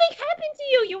him. Nothing happened to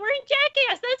you. You were in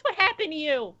Jackass. That's what happened to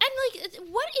you.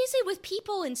 And what is it with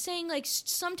people and saying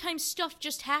sometimes stuff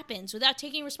just happens without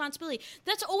taking responsibility?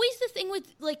 That's always the thing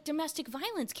with domestic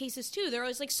violence cases too. They're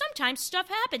always sometimes stuff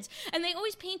happens, and they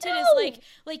always paint it as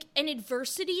like an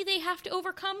adversity they have to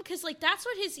overcome, because that's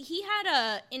what he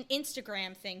had an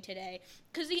Instagram thing today,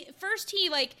 because he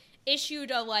issued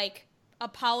a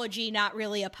apology, not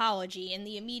really apology, in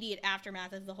the immediate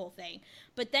aftermath of the whole thing.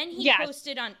 But then he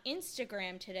posted on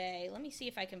Instagram today, let me see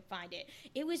if I can find it.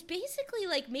 It was basically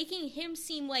making him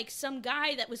seem like some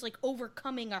guy that was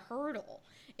overcoming a hurdle.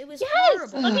 It was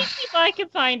horrible. Let me see if I can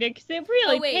find it, because it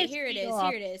really pissed here it me is.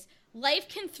 off. Here it is. Life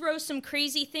can throw some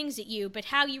crazy things at you, but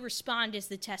how you respond is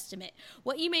the testament.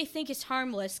 What you may think is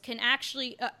harmless can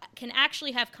actually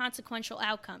have consequential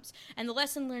outcomes. And the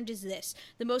lesson learned is this: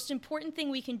 the most important thing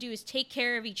we can do is take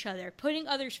care of each other, putting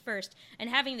others first, and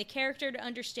having the character to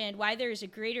understand why there is a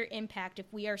greater impact if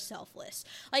we are selfless.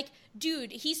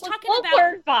 Dude, he's talking about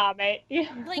word vomit.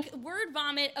 Word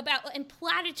vomit about and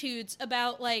platitudes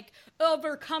about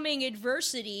overcoming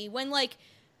adversity when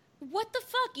what the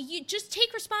fuck? You just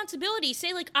take responsibility.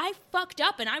 Say, I fucked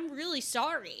up and I'm really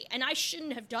sorry and I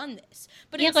shouldn't have done this.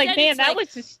 But instead, man, that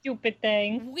was a stupid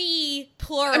thing. We,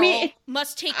 plural,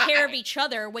 must take care of each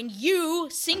other when you,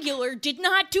 singular, did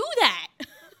not do that.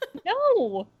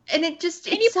 No. And you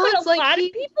put a lot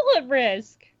of people at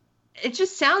risk. It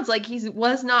just sounds like he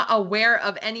was not aware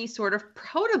of any sort of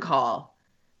protocol.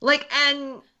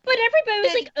 But everybody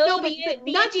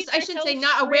was I shouldn't say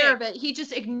not aware of it. He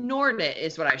just ignored it,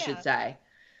 is what I should say.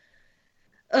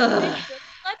 Ugh.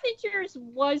 Clevenger's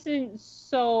wasn't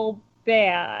so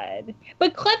bad.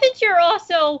 But Clevenger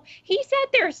also, he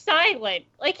sat there silent.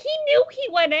 He knew he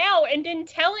went out and didn't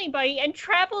tell anybody and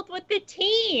traveled with the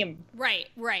team. Right.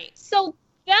 So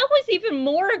that was even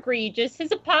more egregious.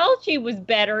 His apology was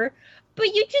better, but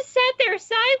you just sat there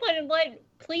silent and let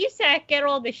Plesac get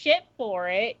all the shit for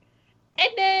it. And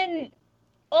then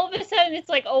all of a sudden it's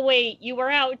like, oh wait, you were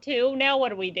out too? Now what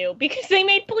do we do? Because they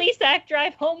made Plesac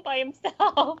drive home by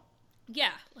himself.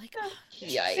 Yeah, like,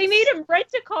 yikes. They made him rent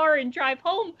a car and drive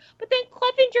home, but then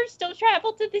Clevenger still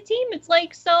traveled to the team. It's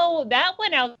like, so that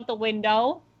went out the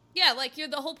window. Yeah, like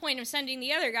the whole point of sending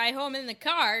the other guy home in the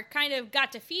car kind of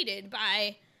got defeated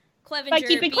by Clevenger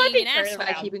being an asshole.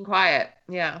 By keeping quiet,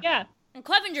 yeah. Yeah. And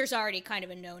Clevenger's already kind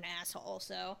of a known asshole,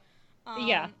 so.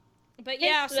 Yeah. But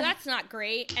yeah, so that's not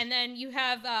great. And then you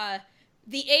have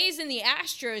the A's and the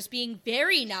Astros being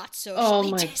very not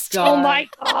socially distant. Oh my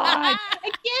god!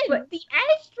 Again, the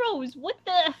Astros. What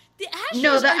the? The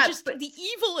Astros are just the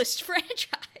evilest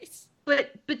franchise.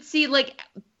 But see, like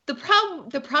the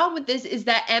problem with this is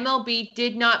that MLB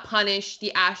did not punish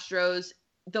the Astros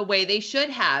the way they should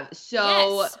have.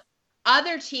 So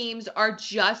other teams are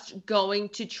just going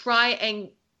to try and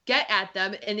get at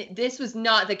them, and this was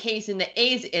not the case in the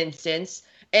A's instance.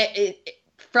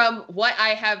 From what I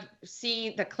have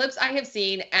seen, the clips I have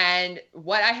seen, and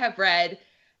what I have read,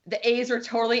 the A's were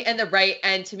totally in the right.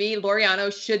 And to me,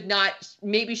 Laureano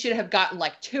should have gotten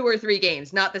like 2 or 3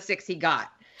 games, not the 6 he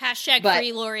got. Hashtag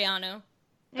free Laureano.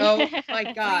 Oh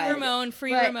my God.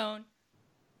 Free Ramon.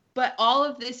 But all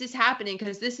of this is happening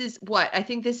because this is I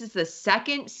think this is the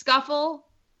second scuffle,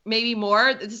 maybe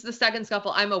more. This is the second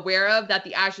scuffle I'm aware of that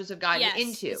the Astros have gotten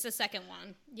into. It's the second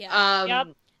one. Yeah.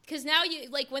 Yep. Because now,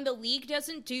 when the league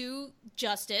doesn't do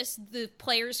justice, the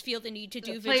players feel the need to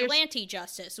do vigilante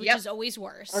justice, which is always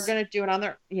worse. Are going to do it on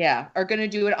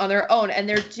their own, and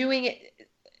they're doing it.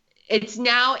 It's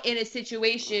now in a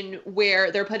situation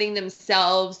where they're putting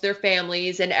themselves, their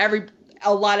families, and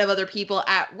a lot of other people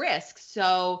at risk.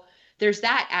 So there's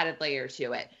that added layer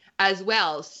to it as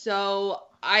well. So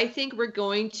I think we're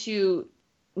going to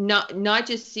not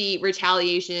just see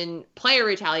player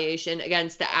retaliation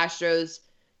against the Astros.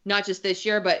 Not just this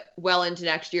year, but well into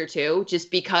next year too,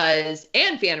 just because,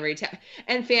 and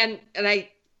I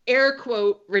air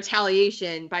quote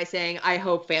retaliation by saying, I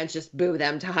hope fans just boo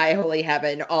them to high holy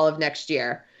heaven all of next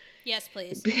year. Yes,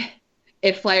 please.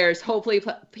 If players, hopefully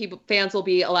fans will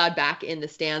be allowed back in the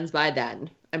stands by then.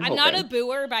 I'm not a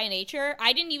booer by nature.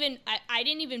 I didn't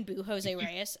even boo Jose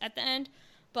Reyes at the end,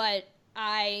 but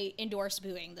I endorse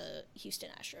booing the Houston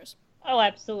Astros. Oh,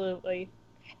 absolutely.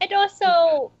 And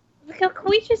also, can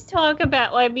we just talk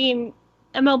about,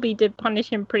 MLB did punish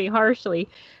him pretty harshly,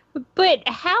 but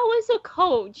how as a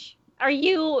coach are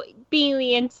you being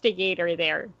the instigator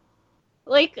there?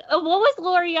 Like, what was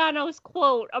Laureano's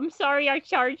quote? I'm sorry I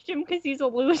charged him because he's a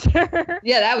loser.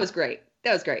 Yeah, that was great.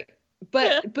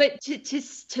 But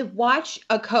to watch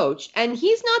a coach, and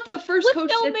he's not the first with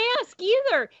coach no mask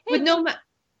either. With no mask.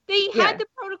 They had the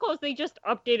protocols. They just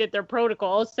updated their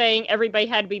protocols saying everybody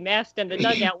had to be masked in the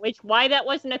dugout, which why that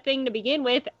wasn't a thing to begin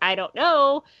with, I don't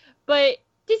know. But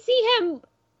to see him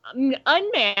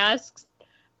unmasked,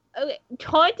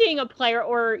 taunting a player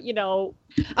or,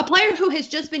 a player who has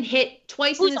just been hit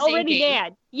twice in the same already game.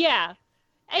 Mad. Yeah.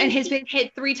 And has been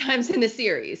hit 3 times in the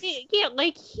series. Yeah,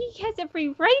 he has every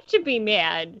right to be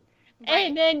mad. Right.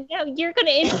 And then you're going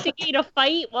to instigate a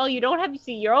fight while you don't have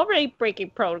you're already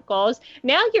breaking protocols.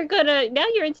 Now you're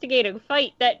instigating a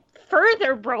fight that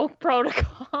further broke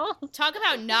protocols. Talk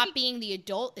about not being the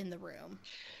adult in the room.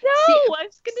 No, I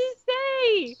was going to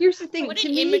say. Here's the thing. What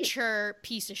an immature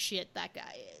piece of shit that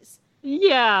guy is.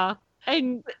 Yeah.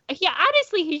 And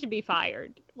honestly, he should be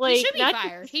fired. He should be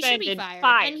fired.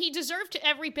 And he deserved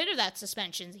every bit of that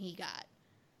suspension he got.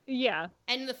 Yeah.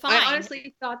 And the fine. I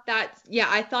honestly thought that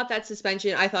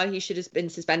suspension, I thought he should have been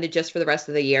suspended just for the rest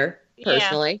of the year,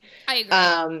 personally. Yeah,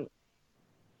 I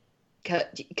agree.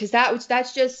 Because that was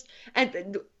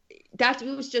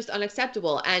just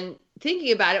unacceptable. And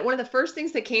thinking about it, one of the first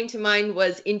things that came to mind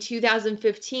was in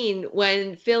 2015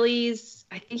 when Phillies,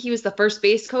 I think he was the first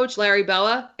base coach, Larry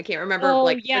Boa. I can't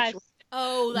remember. Yes.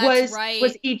 That's right.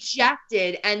 Was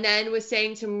ejected and then was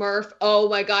saying to Murph, "Oh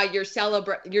my God, you're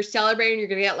celebrating. You're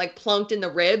gonna get plunked in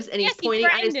the ribs." And he's pointing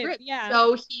at his ribs.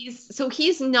 Yeah. So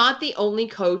he's not the only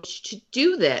coach to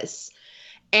do this,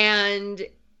 and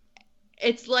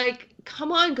it's like,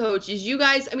 come on, coaches, you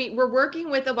guys. I mean, we're working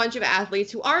with a bunch of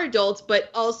athletes who are adults, but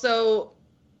also,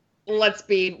 let's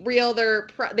be real,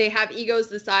 they have egos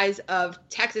the size of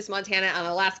Texas, Montana, and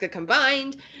Alaska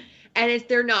combined. and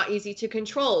they're not easy to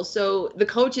control. So the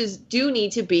coaches do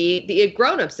need to be the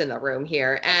grown-ups in the room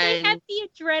here. And they had the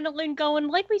adrenaline going.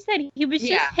 Like we said, he was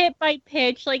just hit by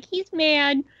pitch. Like, he's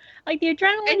mad. Like, the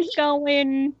adrenaline's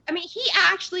going. I mean, he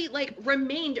actually, like,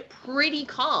 remained pretty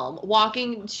calm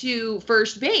walking to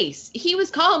first base. He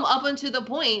was calm up until the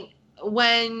point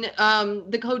when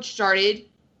the coach started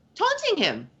taunting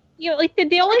him. You know, like,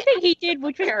 the only thing he did,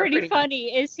 which was pretty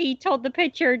funny, is he told the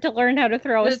pitcher to learn how to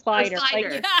throw a slider.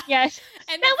 Like, yes.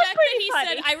 And the fact that he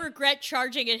said, I regret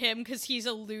charging at him because he's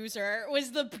a loser,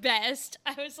 was the best.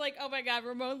 I was like, oh my God,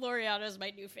 Ramon Laureano is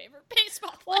my new favorite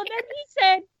baseball player. Well, then he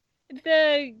said,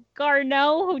 the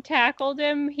Garneau who tackled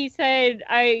him, he said,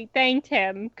 I thanked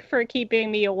him for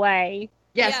keeping me away.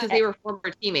 Yes, because they were former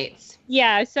teammates.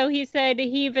 Yeah, so he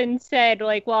even said,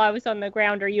 like, while I was on the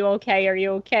ground, are you okay? Are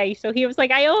you okay? So he was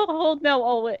like, I hold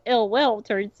no ill will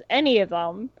towards any of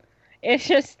them. It's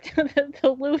just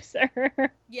the loser.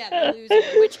 Yeah, the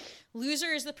loser, which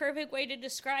loser is the perfect way to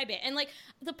describe it. And, like,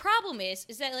 the problem is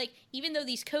that, like, even though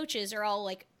these coaches are all,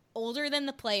 like, older than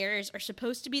the players, are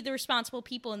supposed to be the responsible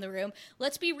people in the room,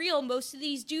 let's be real, most of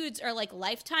these dudes are, like,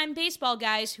 lifetime baseball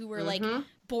guys who were, like,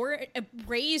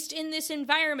 raised in this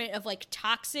environment of, like,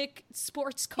 toxic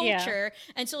sports culture.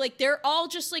 Yeah. And so, like, they're all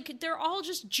just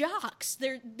jocks.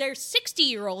 They're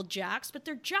 60-year-old jocks, but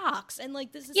they're jocks, and,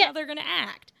 like, this is how they're gonna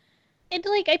act. And,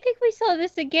 like, I think we saw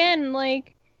this again,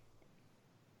 like,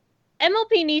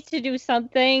 MLB needs to do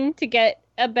something to get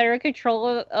a better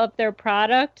control of their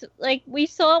product. Like, we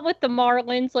saw it with the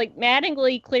Marlins. Like,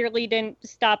 Mattingly clearly didn't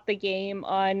stop the game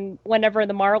on whenever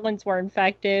the Marlins were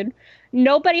infected.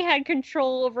 Nobody had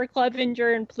control over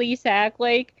Clevenger and Plesac.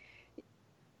 Like,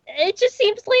 it just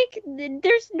seems like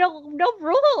there's no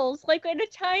rules. Like, in a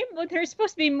time when there's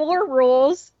supposed to be more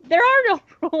rules, there are no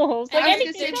rules.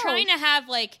 Like, they're trying to have,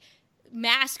 like,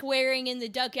 mask wearing in the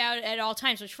dugout at all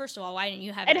times, which, first of all, why didn't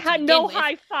you have it? And had no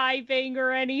high-fiving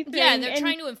or anything. Yeah, they're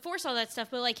trying to enforce all that stuff,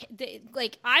 but,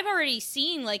 like, I've already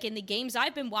seen, like, in the games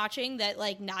I've been watching that,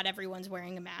 like, not everyone's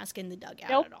wearing a mask in the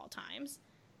dugout at all times.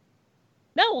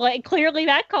 No, like, clearly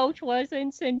that coach was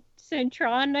in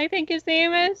Cintron, I think his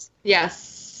name is.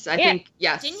 Yes, I think,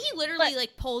 yes. Didn't he literally,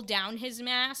 like, pull down his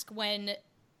mask when,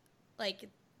 like...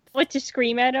 What, to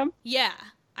scream at him? Yeah.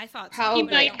 I thought so. He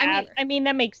might have. I mean,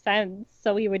 that makes sense,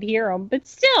 so he would hear him, but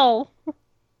still.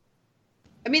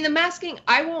 I mean, the masking,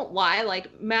 I won't lie,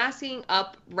 like, masking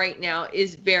up right now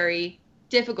is very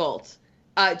difficult.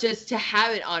 Just to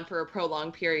have it on for a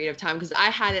prolonged period of time, because I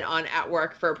had it on at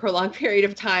work for a prolonged period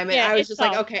of time, and I was just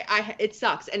like, okay, it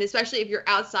sucks. And especially if you're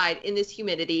outside in this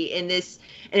humidity, and it's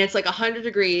like 100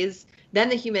 degrees, then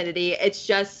the humidity, it's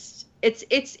just,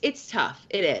 it's tough.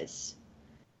 It is.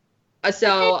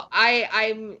 So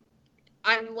I'm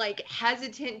like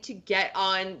hesitant to get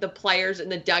on the players in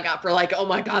the dugout for, like, oh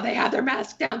my God, they have their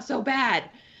mask down so bad.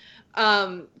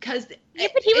 Because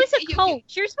but he was a coach.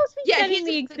 You're supposed to be setting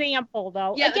the example,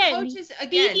 though. Yeah, again, the coaches,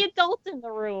 be the adult in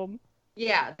the room.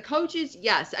 Yeah, the coaches,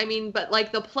 yes. I mean, but,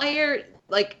 like, the player,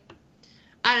 like,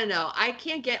 I don't know. I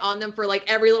can't get on them for, like,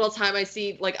 every little time I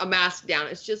see, like, a mask down.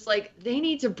 It's just like they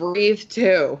need to breathe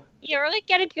too. Yeah, or, like,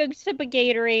 get a good sip of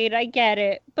Gatorade. I get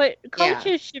it. But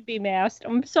coaches should be masked.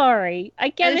 I'm sorry. I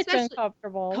get it's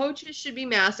uncomfortable. Coaches should be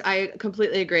masked. I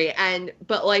completely agree.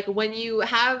 But, like, when you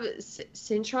have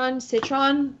Citron?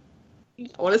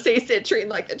 I want to say citrine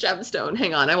like the gemstone.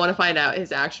 Hang on. I want to find out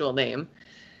his actual name.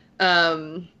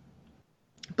 But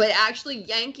actually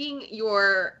yanking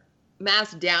your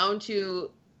mask down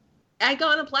to egg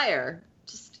on a player,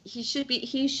 he should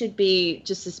be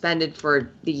just suspended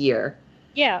for the year.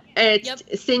 Yeah. And it's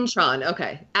Cintron.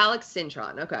 Okay. Alex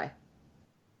Cintron. Okay.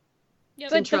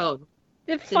 Yep. Cintron.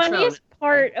 The funniest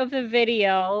part of the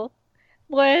video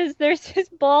was there's this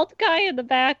bald guy in the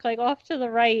back, like off to the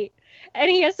right, and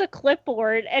he has a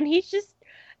clipboard, and he just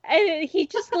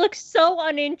looks so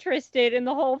uninterested in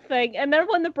the whole thing. And then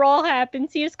when the brawl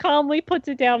happens, he just calmly puts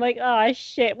it down, like, oh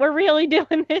shit, we're really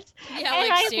doing this. Yeah, and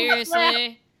like,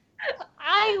 seriously.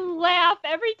 I laugh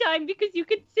every time because you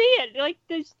can see it. Like,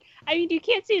 I mean, you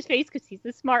can't see his face because he's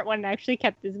the smart one and actually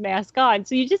kept his mask on.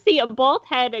 So you just see a bald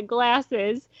head and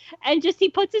glasses, and just he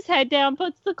puts his head down,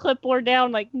 puts the clipboard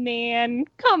down, like, man,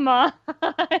 come on.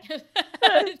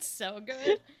 It's so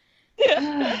good.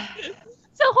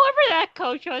 So whoever that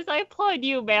coach was, I applaud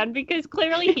you, man, because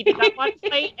clearly he did not want to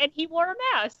fight, and he wore a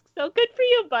mask. So good for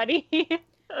you, buddy.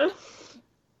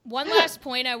 One last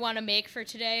point I want to make for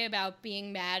today about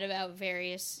being mad about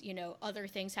various, other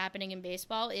things happening in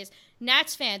baseball is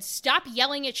Nats fans, stop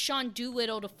yelling at Sean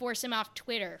Doolittle to force him off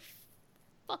Twitter.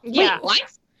 Yeah. Wait,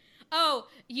 what? Oh,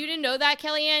 you didn't know that,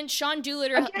 Kellyanne? Sean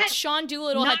Doolittle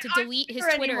had to delete his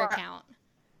Twitter account.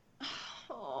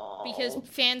 because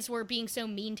fans were being so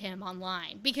mean to him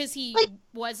online because he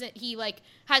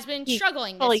has been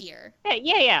struggling this year.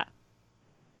 Yeah.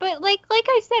 But like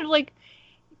I said, like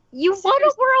you won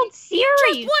a World Series.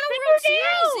 Just won a World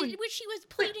Series in which he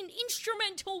played an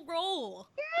instrumental role.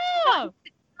 Yeah.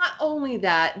 Not only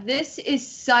that, this is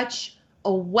such a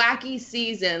wacky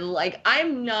season. Like,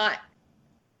 I'm not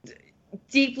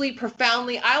deeply,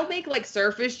 profoundly, I'll make like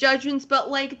surface judgments, but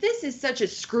like this is such a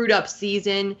screwed up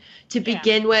season to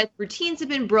begin with. Routines have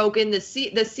been broken. The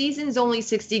season's only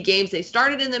 60 games. They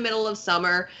started in the middle of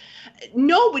summer.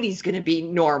 Nobody's going to be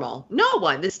normal. No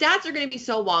one. The stats are going to be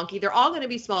so wonky. They're all going to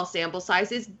be small sample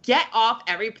sizes. Get off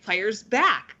every player's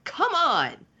back. Come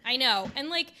on. I know. And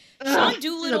like Sean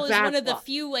Doolittle is one of the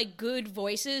few like good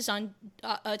voices on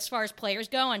as far as players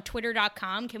go on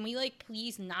Twitter.com. Can we like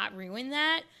please not ruin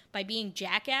that by being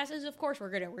jackasses? Of course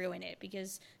we're going to ruin it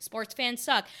because sports fans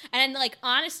suck. And like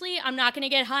honestly, I'm not going to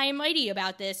get high and mighty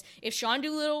about this. If Sean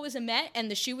Doolittle was a Met and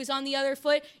the shoe was on the other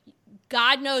foot,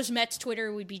 God knows Mets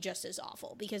Twitter would be just as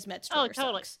awful because Mets Twitter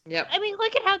sucks. Yep. I mean,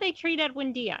 look at how they treat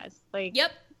Edwin Diaz. Like.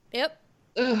 Yep.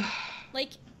 Like.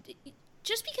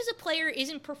 Just because a player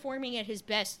isn't performing at his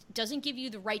best doesn't give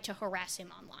you the right to harass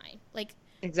him online. Like,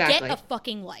 exactly. Get a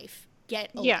fucking life.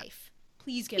 Get a life.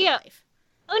 Please get a life.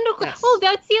 Oh,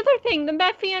 that's the other thing. The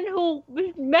Met fan who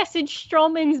messaged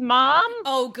Stroman's mom.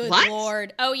 Oh, good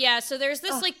Lord. Oh, yeah. So there's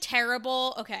this, like,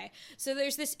 terrible... Okay. So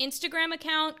there's this Instagram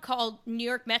account called New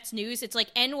York Mets News. It's,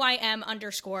 like,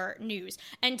 NYM_news.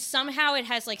 And somehow it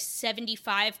has, like,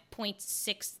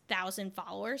 75.6 thousand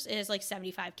followers. It has, like,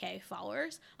 75K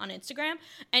followers on Instagram.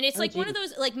 And it's, one of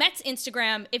those... Like, Mets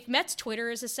Instagram... If Mets Twitter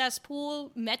is a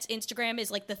cesspool, Mets Instagram is,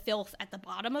 like, the filth at the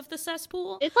bottom of the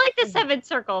cesspool. It's like the seventh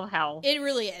circle of hell. It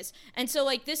really is. And so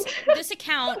like this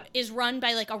account is run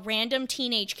by like a random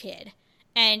teenage kid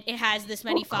and it has this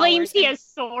many followers. Claims he has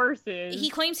sources.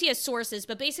 He claims he has sources,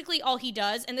 but basically all he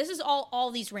does, and this is all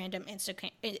these random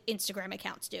Instagram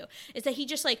accounts do, is that he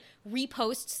just like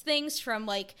reposts things from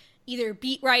like either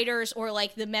beat writers or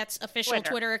like the Mets official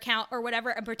Twitter account or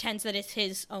whatever and pretends that it's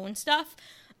his own stuff.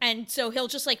 And so he'll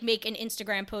just, like, make an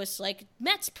Instagram post, like,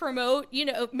 Mets promote,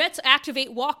 Mets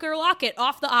activate Walker Lockett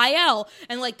off the IL.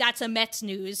 And, like, that's a Mets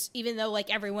news, even though,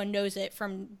 like, everyone knows it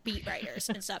from beat writers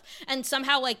and stuff. And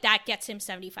somehow, like, that gets him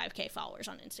 75K followers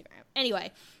on Instagram.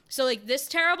 Anyway, so, like, this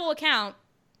terrible account,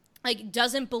 like,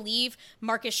 doesn't believe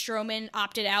Marcus Stroman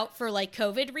opted out for, like,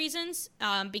 COVID reasons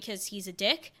because he's a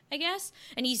dick, I guess.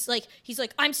 And he's like,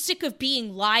 I'm sick of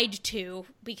being lied to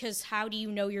because how do you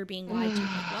know you're being lied to?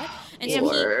 Like, what?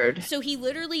 And so he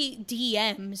literally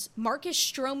DMs Marcus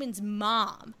Stroman's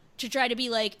mom to try to be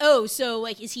like, oh, so,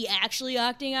 like, is he actually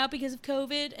opting out because of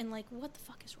COVID? And, like, what the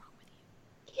fuck is wrong with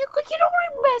you? You don't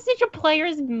want to message a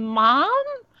player's mom?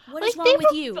 What is wrong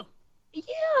with you? Yeah,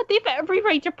 they have every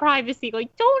right to privacy.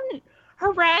 Like, don't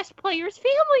harass players'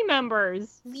 family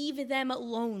members. Leave them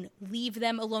alone. Leave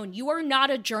them alone. You are not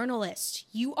a journalist.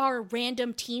 You are a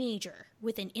random teenager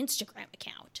with an Instagram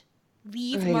account.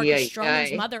 Leave Marcus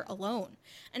Stroman's mother alone.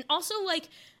 And also, like,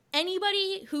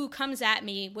 anybody who comes at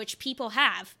me, which people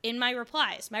have in my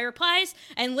replies,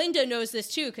 and Linda knows this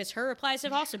too because her replies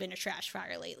have also been a trash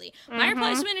fire lately. My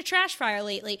replies have been a trash fire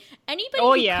lately.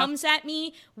 Anybody who comes at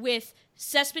me with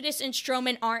Cespedes and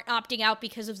Stroman aren't opting out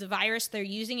because of the virus, they're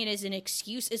using it as an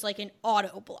excuse, is like an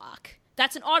auto block.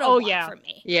 That's an auto block from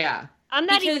me. Yeah. I'm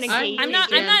not even engaging. I'm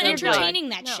not entertaining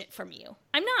that shit from you.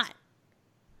 I'm not.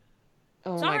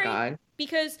 Oh Sorry, my God.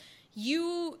 Because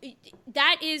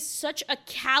that is such a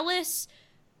callous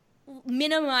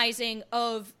minimizing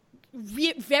of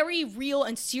very real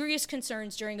and serious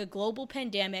concerns during a global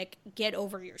pandemic. Get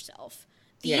over yourself.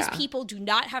 These people do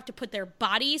not have to put their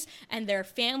bodies and their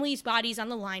families' bodies on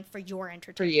the line for your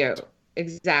entertainment. For you.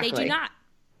 Exactly.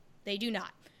 They do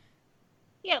not.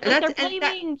 Yeah, like they're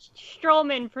blaming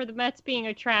Stroman for the Mets being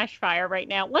a trash fire right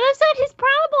now. Well, that's not his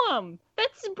problem.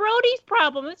 That's Brody's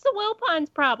problem. It's the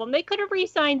Wilpons' problem. They could have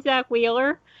re-signed Zach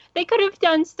Wheeler. They could have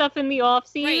done stuff in the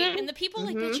offseason. Right, and the people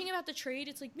like bitching about the trade,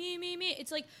 it's like me.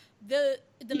 It's like the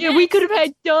Mets, we could have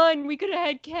had Dunn. We could have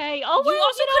had Kay. Oh, you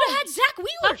also could have had Zach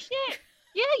Wheeler. Oh shit.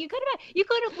 Yeah, you could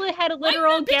have had a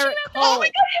literal Garrett Cole. Oh my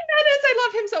God, Jimenez, I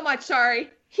love him so much. Sorry.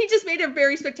 He just made a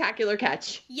very spectacular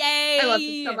catch. Yay! I love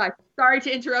him so much. Sorry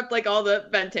to interrupt, like, all the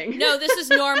venting. No, this is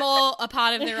normal, a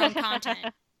part of their own content.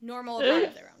 Normal, a part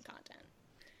of their own content.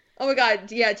 Oh my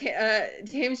God, yeah,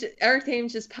 Eric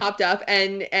Thames just popped up,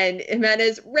 and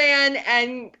Jimenez ran,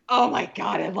 and oh my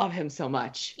God, I love him so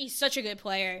much. He's such a good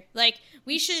player. Like,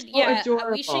 we should,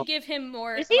 adorable. We should give him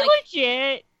more. Is he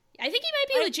legit? I think he might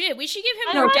be legit. We should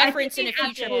give him more deference in a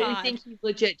future pod. I think he's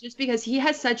legit just because he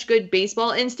has such good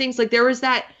baseball instincts. Like there was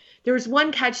that There was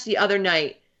one catch the other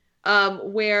night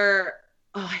where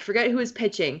I forget who was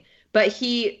pitching, but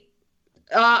he.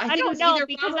 I don't know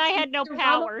because I had no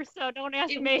power, so don't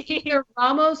ask me. Either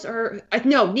Ramos or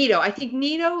no, Nito. I think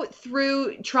Nito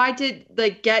tried to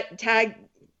like get tag,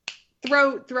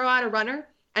 throw out a runner,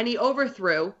 and he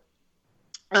overthrew.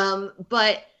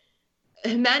 But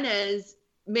Jimenez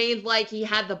made like he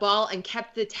had the ball and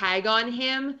kept the tag on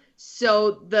him,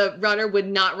 so the runner would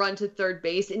not run to third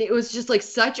base, and it was just like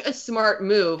such a smart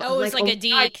move. Oh, it was like a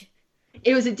deke.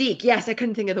 It was a deke. Yes, I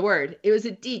couldn't think of the word. It was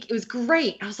a deke. It was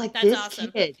great. I was like, That's this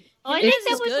awesome. kid. Well, I think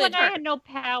that was when I had no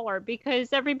power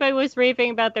because everybody was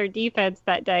raving about their defense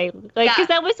that day. Like, because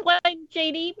that was when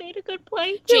JD made a good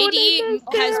play. JD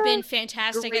has been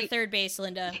fantastic at third base,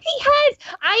 Linda. He has.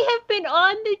 I have been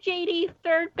on the JD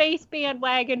third base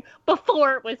bandwagon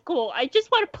before it was cool. I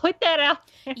just want to put that out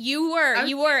there. You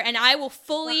were, and I will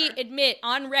fully admit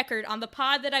on record on the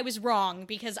pod that I was wrong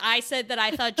because I said that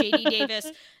I thought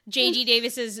JD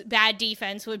Davis's bad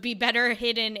defense would be better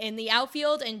hidden in the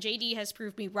outfield, and JD has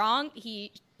proved me wrong.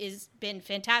 He has been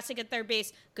fantastic at third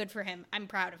base. Good for him. I'm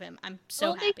proud of him. I'm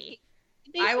so happy.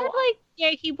 They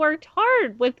said he worked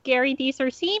hard with Gary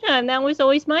DiCercina, and that was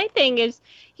always my thing. Is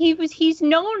he's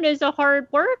known as a hard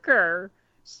worker.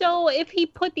 So if he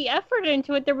put the effort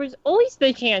into it, there was always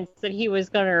the chance that he was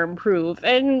going to improve,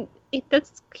 and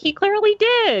he clearly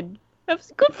did. That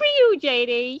was good for you,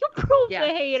 JD. You proved the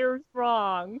haters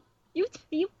wrong. You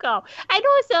go. And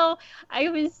also, I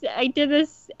was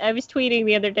tweeting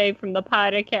the other day from the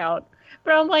pod account,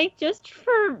 but I'm like, just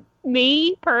for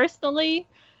me personally,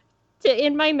 to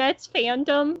in my Mets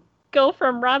fandom, go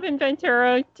from Robin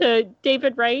Ventura to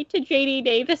David Wright to JD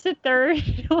Davis at third.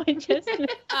 Oh,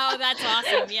 that's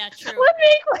awesome. Yeah, true. Would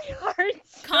make my heart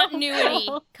continuity.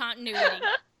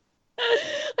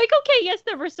 Like, okay, yes,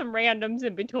 there were some randoms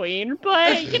in between,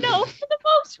 but, for the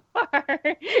most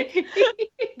part.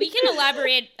 We can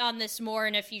elaborate on this more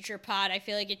in a future pod. I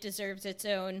feel like it deserves its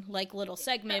own, like, little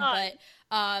segment,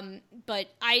 but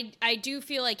I do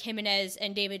feel like Jimenez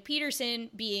and David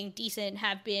Peterson being decent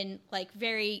have been, like,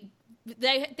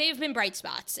 they've been bright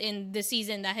spots in the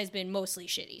season that has been mostly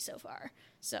shitty so far.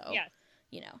 So,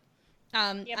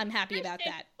 I'm happy about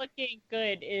that. Looking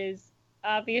good is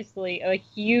obviously a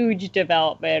huge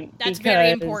development. That's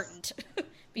very important.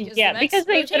 because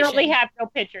they literally have no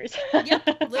pitchers.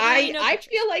 I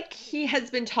feel like he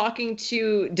has been talking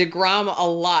to DeGrom a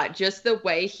lot, just the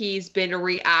way he's been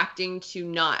reacting to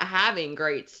not having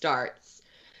great starts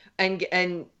and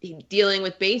dealing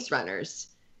with base runners.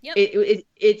 Yep.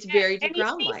 It's very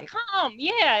DeGrom-like. Calm.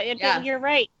 You're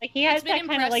right. Like he has that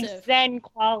kind of like Zen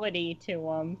quality to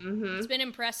him. Mm-hmm. It's been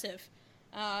impressive.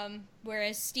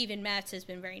 Whereas Steven Matz has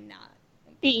been very not.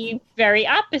 The very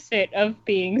opposite of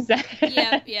being Zen.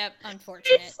 Yep,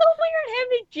 unfortunate. It's so weird. Him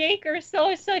and Jake are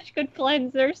such good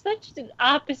friends. They're such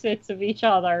opposites of each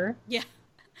other. Yeah,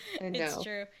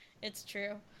 it's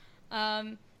true.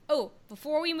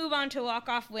 Before we move on to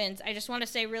walk-off wins, I just want to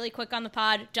say really quick on the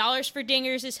pod, Dollars for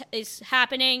Dingers is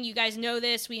happening. You guys know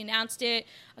this. We announced it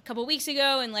a couple weeks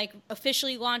ago and like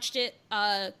officially launched it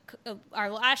our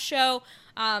last show.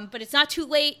 But it's not too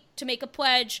late to make a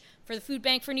pledge for the Food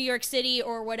Bank for New York City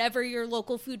or whatever your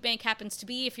local food bank happens to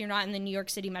be. If you're not in the New York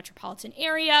City metropolitan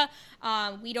area,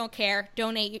 we don't care.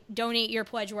 Donate your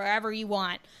pledge wherever you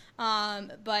want.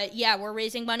 But yeah, we're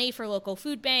raising money for local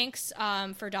food banks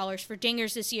for Dollars for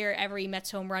Dingers this year. Every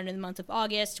Mets home run in the month of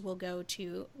August will go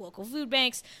to local food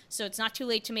banks. So it's not too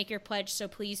late to make your pledge. So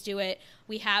please do it.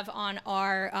 We have on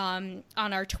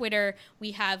our Twitter,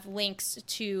 we have links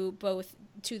to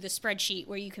the spreadsheet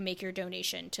where you can make your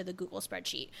donation to the Google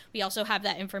spreadsheet. We also have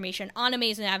that information on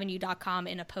AmazingAvenue.com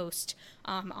in a post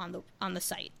on the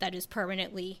site that is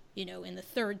permanently, in the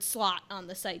third slot on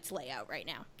the site's layout right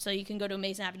now. So you can go to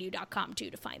AmazingAvenue.com too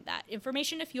to find that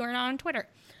information if you are not on Twitter.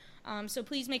 So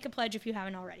please make a pledge if you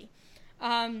haven't already.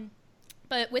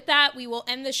 But with that, we will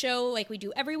end the show like we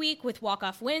do every week with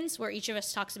walk-off wins, where each of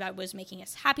us talks about what was making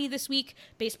us happy this week,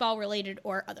 baseball-related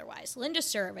or otherwise. Linda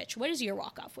Surovich, what is your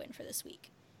walk-off win for this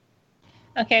week?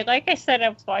 Okay, like I said, I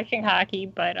was watching hockey,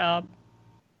 but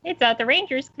it's not the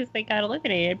Rangers because they got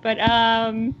eliminated. But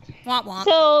womp womp.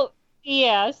 So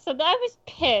I was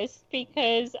pissed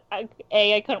because I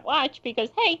couldn't watch because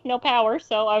hey, no power.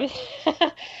 So I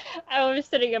was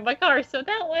sitting in my car. So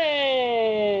that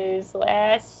was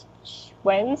last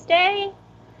Wednesday.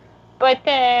 But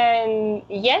then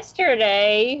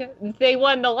yesterday they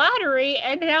won the lottery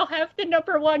and now have the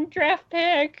number 1 draft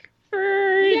pick in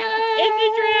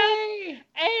the draft.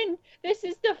 And this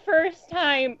is the first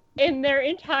time in their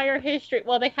entire history.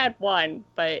 Well, they had one,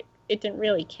 but it didn't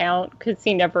really count because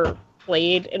he never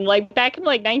played, and like back in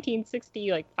like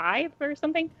 1965 or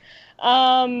something.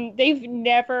 They've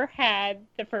never had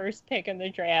the first pick in the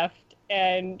draft,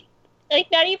 and like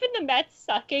not even the Mets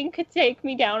sucking could take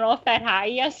me down off that high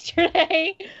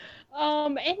yesterday.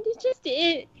 And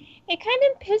it kind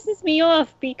of pisses me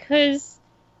off because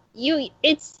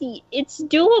it's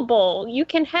doable. You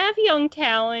can have young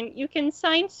talent, you can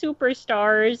sign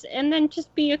superstars, and then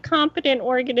just be a competent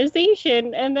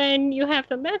organization. And then you have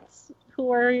the Mets who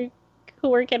are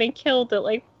getting killed at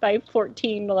like by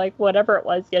 14, like whatever it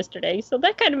was yesterday. So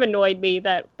that kind of annoyed me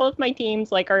that both my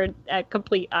teams like are at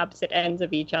complete opposite ends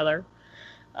of each other.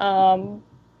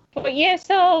 But yeah,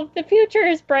 so the future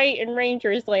is bright in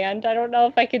Rangers land. I don't know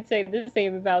if I could say the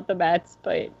same about the Mets,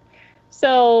 but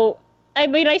so, I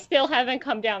mean, I still haven't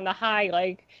come down the high,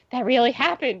 like, that really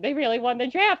happened. They really won the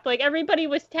draft. Like, everybody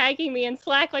was tagging me in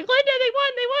Slack, like, Linda, they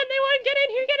won, get in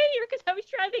here, because I was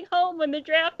driving home when the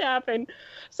draft happened.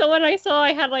 So when I saw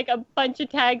I had, like, a bunch of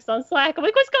tags on Slack, I'm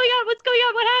like, what's going on,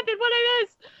 what happened, what I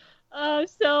missed?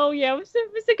 So yeah, it was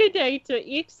a good day to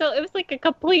eat. So it was like a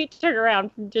complete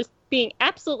turnaround from just being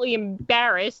absolutely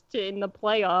embarrassed in the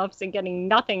playoffs and getting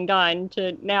nothing done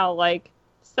to now like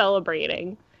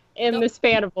celebrating in the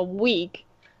span of a week.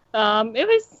 It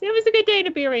was a good day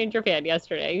to be a Ranger fan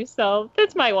yesterday. So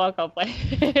that's my walk-off win.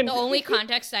 The only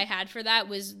context I had for that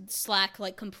was Slack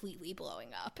like completely blowing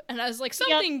up, and I was like,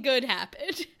 something good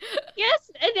happened.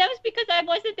 Yes, and that was because I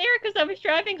wasn't there because I was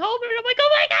driving home, and I'm like, oh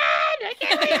my god, I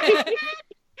can't believe it.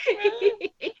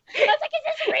 I was like, is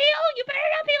this real? You better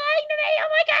not be lying to me. Oh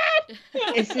my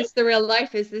god. Is this the real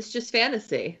life? Is this just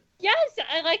fantasy? Yes,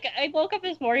 I woke up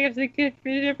this morning. I was like,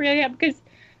 because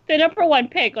the number one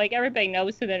pick, like everybody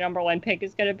knows who the number one pick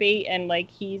is going to be, and like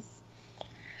he's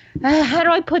how do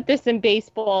I put this in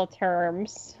baseball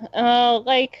terms?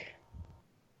 Like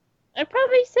I'd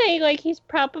probably say like he's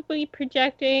probably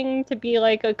projecting to be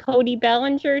like a Cody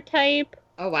Bellinger type.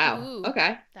 Oh wow. Ooh,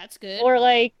 okay. That's good. Or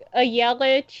like a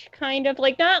Yelich kind of,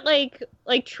 like not like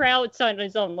Trout's on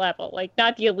his own level, like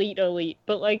not the elite,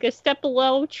 but like a step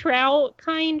below Trout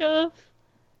kind of.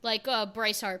 Like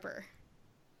Bryce Harper.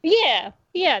 Yeah,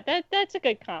 that's a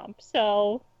good comp.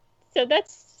 So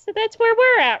that's where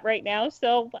we're at right now.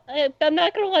 So I'm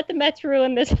not gonna let the Mets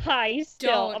ruin this high.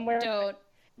 Still, don't.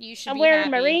 You should. I'm be wearing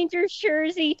happy. my Rangers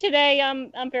jersey today.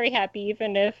 I'm very happy,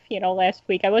 even if last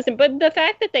week I wasn't. But the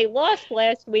fact that they lost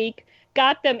last week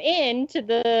got them into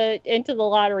the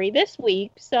lottery this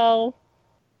week. So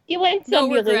you win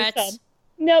some, you lose some.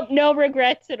 No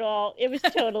regrets at all. It was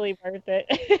totally worth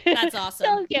it. That's awesome.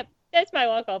 So, yep. That's my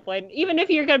walk-off win. Even if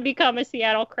you're going to become a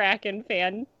Seattle Kraken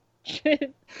fan.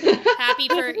 happy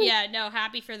for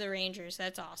the Rangers.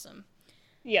 That's awesome.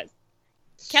 Yes.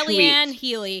 Kellyanne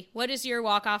Healy, what is your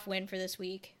walk-off win for this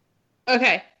week?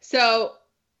 Okay, so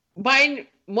one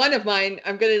of mine,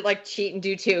 I'm going to like cheat and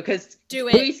do two, because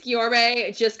Luis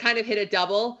Guillorme just kind of hit a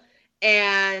double,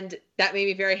 and that made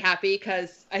me very happy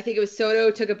because I think it was Soto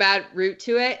took a bad route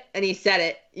to it, and he said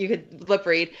it. You could lip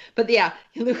read. But yeah,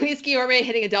 Luis Guillorme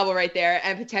hitting a double right there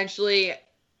and potentially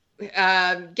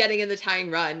getting in the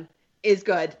tying run is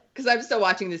good because I'm still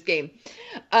watching this game.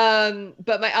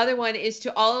 But my other one is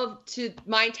to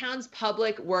my town's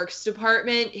public works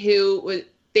department,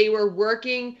 they were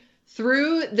working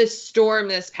through the storm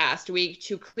this past week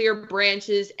to clear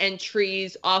branches and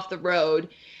trees off the road.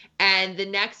 And the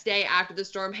next day after the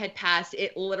storm had passed,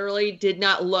 it literally did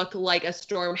not look like a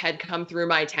storm had come through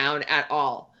my town at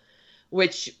all,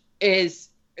 which is,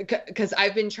 because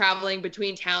I've been traveling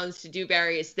between towns to do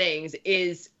various things,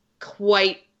 is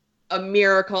quite a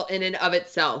miracle in and of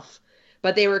itself.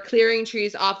 But they were clearing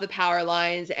trees off the power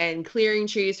lines and clearing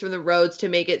trees from the roads to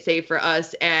make it safe for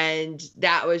us. And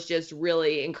that was just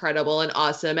really incredible and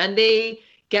awesome. And they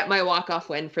get my walk-off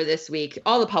win for this week.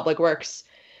 All the public works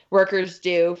workers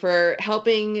do for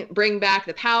helping bring back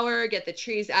the power, get the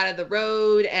trees out of the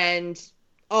road, and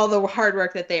all the hard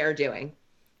work that they are doing.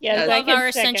 Yeah, love our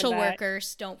essential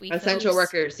workers, don't we? Essential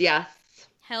workers, yes.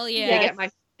 Hell yeah.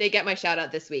 They get my shout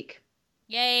out this week.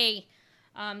 Yay.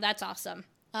 That's awesome.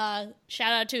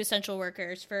 Shout out to essential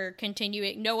workers for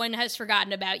continuing. No one has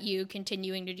forgotten about you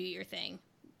continuing to do your thing,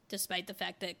 despite the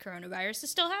fact that coronavirus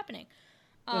is still happening.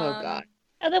 Oh God.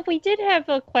 Although we did have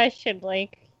a question,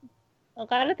 like, a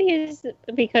lot of these,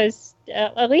 because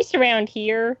at least around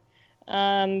here,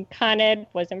 Con Ed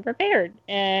wasn't prepared,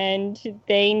 and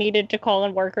they needed to call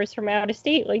in workers from out of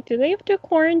state. Like, do they have to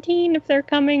quarantine if they're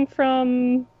coming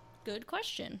from? Good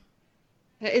question.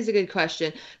 That is a good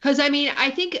question. Because, I mean, I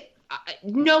think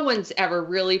no one's ever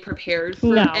really prepared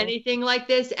for anything like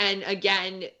this. And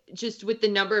again, just with the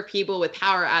number of people with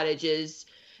power outages,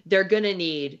 they're going to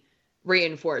need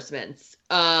reinforcements.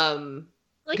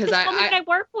 Like this woman I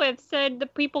work with said the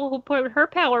people who put her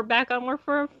power back on were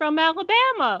from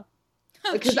Alabama.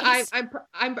 Because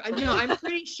I'm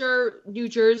pretty sure New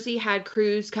Jersey had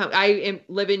crews come.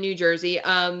 Live in New Jersey.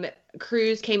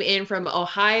 Crews came in from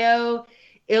Ohio,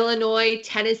 Illinois,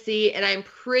 Tennessee, and I'm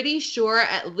pretty sure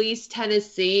at least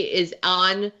Tennessee is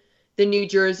on the New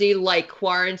Jersey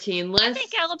quarantine list. I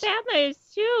think Alabama is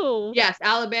too. Yes,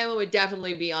 Alabama would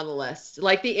definitely be on the list.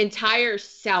 Like the entire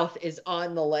South is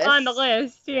on the list. On the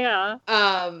list, yeah.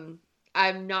 I'm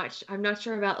not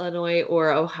sure about Illinois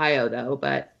or Ohio though,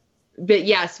 but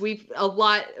yes,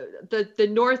 the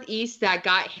Northeast that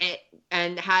got hit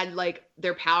and had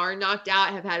their power knocked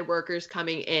out have had workers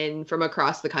coming in from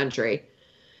across the country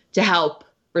to help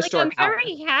restore power. I'm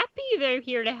very happy they're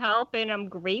here to help, and I'm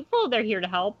grateful they're here to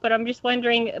help, but I'm just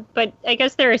wondering, but I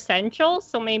guess they're essential,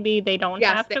 so maybe they don't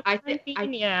have to quarantine.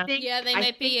 They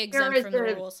might be exempt from the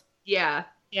rules. Yeah.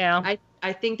 Yeah.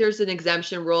 I think there's an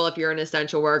exemption rule if you're an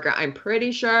essential worker. I'm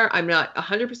pretty sure. I'm not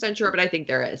 100% sure, but I think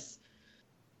there is.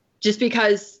 Just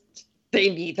because they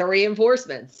need the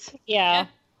reinforcements. Yeah.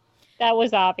 That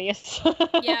was obvious.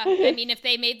 Yeah. I mean, if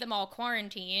they made them all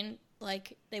quarantine,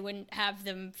 they wouldn't have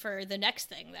them for the next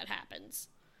thing that happens.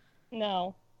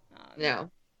 No. No.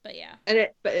 But yeah. And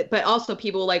but also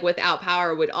people without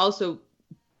power would also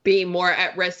be more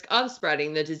at risk of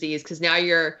spreading the disease because now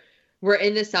we're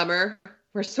in the summer,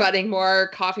 we're sweating more,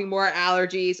 coughing more,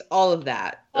 allergies, all of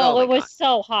that. Oh, it was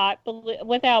so hot, but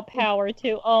without power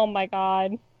too. Oh my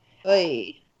God.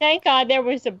 Oy. Thank God there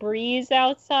was a breeze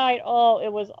outside. Oh,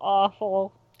 it was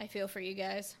awful. I feel for you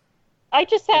guys. I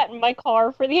just sat in my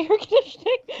car for the air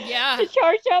conditioning. Yeah. To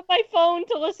charge up my phone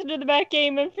to listen to the Met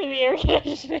game and for the air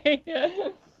conditioning.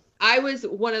 I was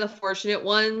one of the fortunate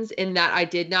ones in that I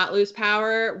did not lose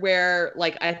power, where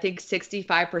I think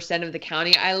 65% of the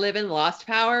county I live in lost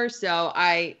power. So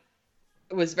I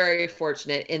was very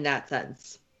fortunate in that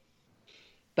sense.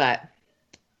 But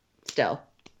still.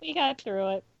 We got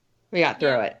through it. We got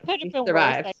through it. Could have been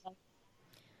survived. worse,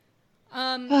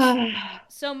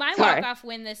 So my walk-off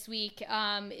win this week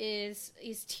is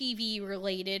TV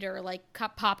related or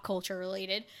pop culture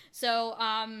related. So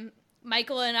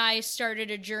Michael and I started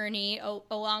a journey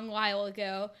a long while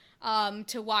ago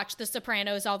to watch The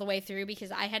Sopranos all the way through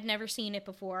because I had never seen it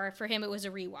before. For him, it was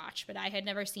a rewatch, but I had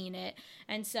never seen it.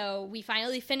 And so we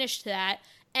finally finished that.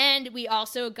 And we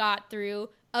also got through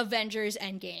Avengers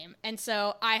Endgame. And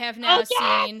so I have now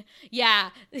seen,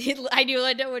 I knew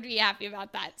Linda would be happy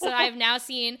about that. So I've now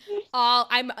seen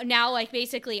I'm now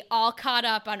basically all caught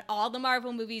up on all the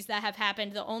Marvel movies that have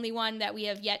happened. The only one that we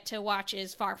have yet to watch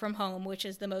is Far From Home, which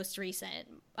is the most recent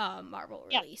Marvel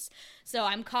release. So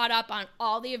I'm caught up on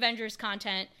all the Avengers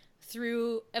content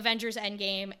through Avengers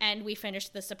Endgame, and we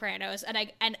finished The Sopranos.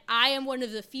 And I am one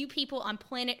of the few people on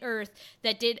planet Earth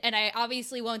that did, and I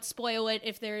obviously won't spoil it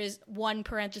if there is one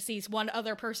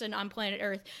other person on planet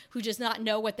Earth who does not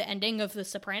know what the ending of The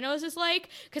Sopranos is like.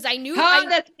 Because I knew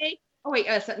that's me. Oh wait,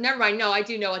 never mind. No, I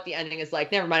do know what the ending is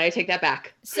like. Never mind, I take that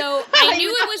back. So I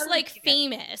knew it was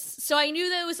famous. So I knew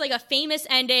that it was a famous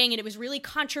ending, and it was really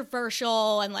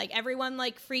controversial, and everyone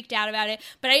freaked out about it.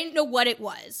 But I didn't know what it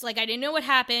was. I didn't know what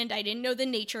happened. I didn't know the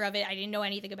nature of it. I didn't know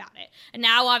anything about it. And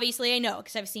now obviously I know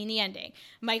because I've seen the ending.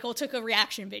 Michael took a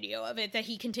reaction video of it that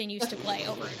he continues to play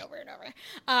over and over and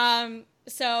over.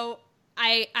 So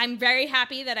I'm very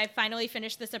happy that I finally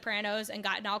finished The Sopranos and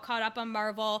gotten all caught up on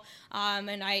Marvel,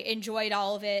 and I enjoyed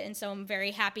all of it, and so I'm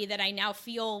very happy that I now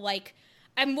feel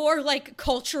I'm more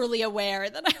culturally aware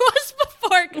than I was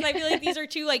before, because I feel these are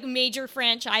two major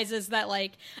franchises that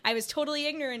I was totally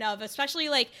ignorant of, especially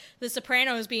The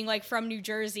Sopranos being from New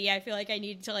Jersey. I feel I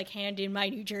needed to hand in my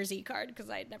New Jersey card because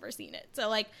I had never seen it.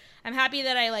 So I'm happy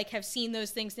that I have seen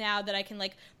those things now, that I can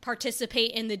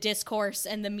participate in the discourse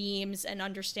and the memes and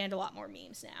understand a lot more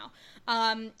memes now.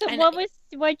 So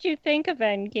what'd you think of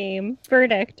Endgame?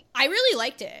 Verdict? I really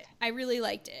liked it. I really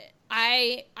liked it.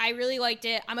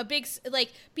 I'm a big,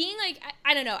 being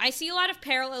I don't know, I see a lot of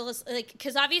parallels,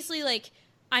 because obviously,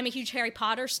 I'm a huge Harry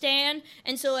Potter stan,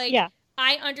 and so,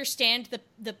 I understand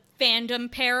the fandom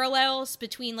parallels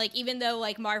between, even though,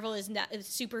 Marvel is not,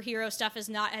 superhero stuff is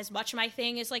not as much my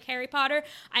thing as, Harry Potter,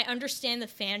 I understand the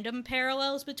fandom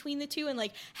parallels between the two,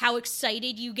 and, how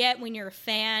excited you get when you're a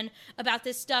fan about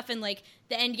this stuff, and, the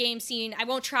Endgame scene. I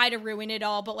won't try to ruin it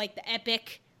all, but, the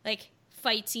epic,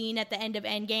 fight scene at the end of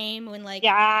Endgame when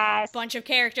a bunch of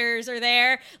characters are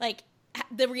there,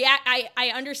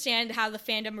 I understand how the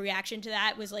fandom reaction to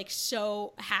that was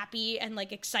so happy and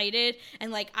excited,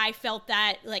 and I felt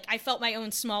that I felt my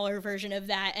own smaller version of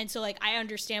that, and so I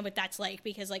understand what that's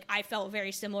because I felt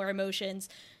very similar emotions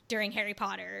during Harry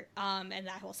Potter and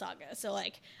that whole saga. So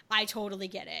like I totally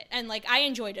get it. And like I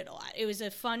enjoyed it a lot. It was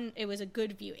a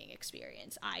good viewing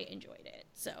experience. I enjoyed it.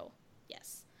 So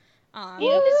yes. I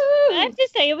have to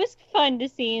say it was fun to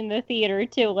see in the theater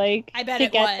too. Like I bet to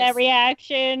it get was. that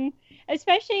reaction,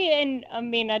 especially in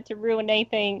not to ruin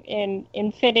anything, in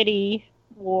Infinity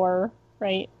War,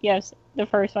 right? Yes, the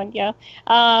first one, yeah.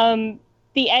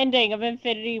 The ending of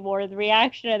Infinity War, the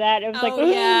reaction to that, it was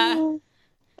yeah.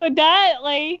 That,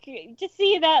 like, to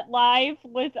see that live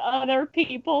with other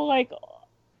people, like,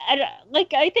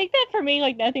 I think that for me,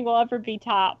 like, nothing will ever be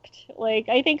topped. Like,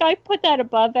 I think I put that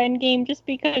above Endgame just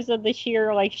because of the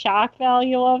sheer, like, shock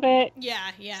value of it. Yeah,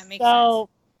 makes sense.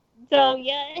 So,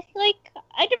 yeah, like,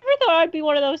 I never thought I'd be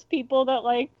one of those people that,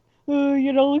 like, oh,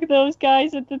 look at those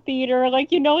guys at the theater, like,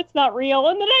 it's not real.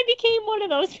 And then I became one of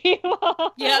those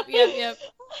people. Yep.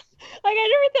 Like, I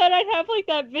never thought I'd have, like,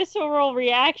 that visceral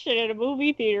reaction in a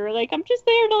movie theater. Like, I'm just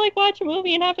there to, like, watch a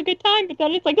movie and have a good time. But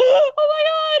then it's like, oh, my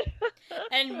God!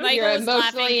 And Michael You're was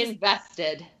emotionally laughing.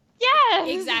 invested. Yeah,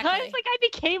 exactly. I was like, I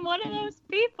became one of those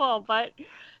people. But,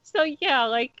 so, yeah,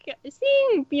 like,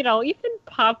 seeing, even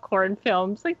popcorn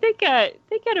films, like, they get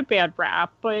a bad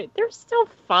rap, but they're still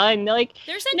fun. Like,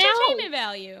 there's entertainment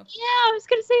value. Yeah, I was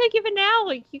gonna say, like, even now,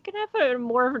 like, you can have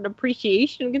more of an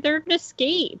appreciation. They're an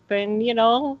escape, and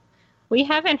we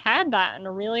haven't had that in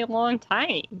a really long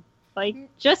time. Like,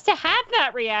 just to have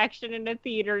that reaction in a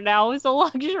theater now is a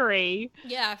luxury.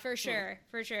 Yeah, for sure.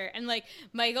 And like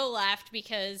Michael laughed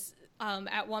because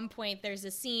at one point there's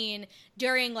a scene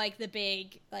during like the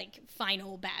big like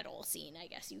final battle scene, I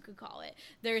guess you could call it.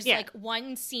 There's like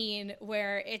one scene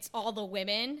where it's all the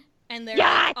women and they're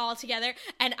like, all together,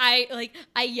 and I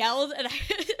yelled, and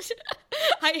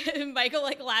Michael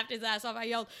like laughed his ass off. I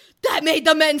yelled, "That made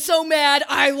the men so mad!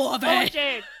 I love it!"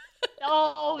 Shit.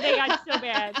 Oh, they got so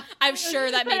mad. I'm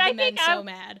sure that made the men so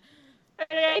mad.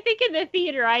 I think in the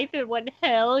theater I went,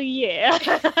 hell yeah.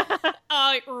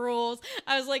 Oh, it rules.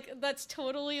 I was like, that's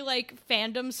totally like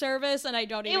fandom service, and I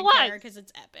don't even care because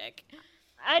it's epic.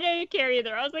 I didn't care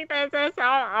either. I was like, this is so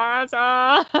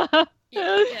awesome.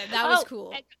 Yeah, that was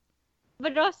cool.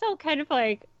 But also kind of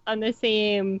like on the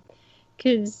same,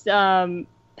 because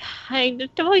I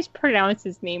always pronounce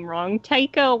his name wrong.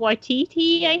 Taika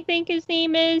Waititi, I think his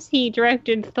name is. He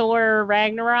directed Thor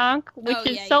Ragnarok, which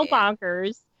is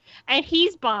bonkers. And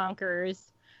he's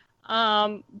bonkers.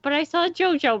 But I saw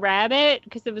Jojo Rabbit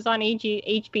because it was on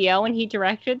HBO and he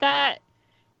directed that.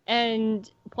 And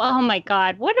oh my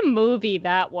God, what a movie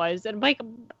that was! And like,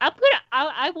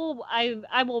 I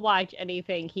will watch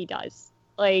anything he does.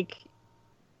 Like,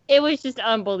 it was just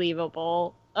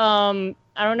unbelievable. I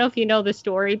don't know if you know the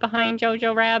story behind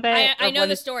Jojo Rabbit. I know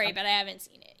the story, but I haven't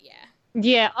seen it. Yeah.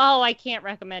 Yeah. Oh, I can't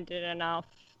recommend it enough.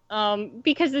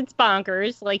 Because it's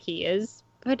bonkers, like he is,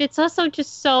 but it's also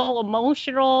just so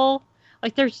emotional.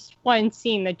 Like, there's just one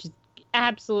scene that just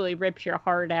absolutely rips your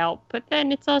heart out, but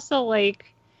then it's also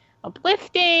like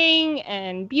uplifting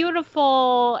and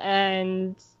beautiful,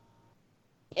 and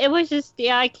it was just,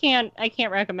 I can't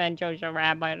recommend Jojo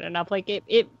Rabbit enough. Like,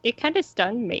 it kind of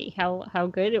stunned me how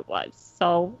good it was.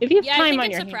 So if you have time on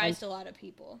your hands, it surprised a lot of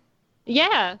people.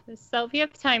 Yeah, so if you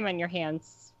have time on your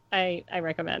hands, I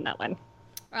recommend that one.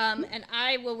 And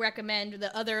I will recommend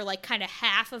the other, like, kind of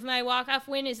half of my walk-off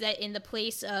win is that in the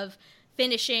place of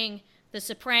finishing The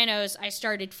Sopranos, I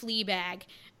started Fleabag,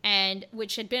 and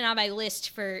which had been on my list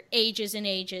for ages and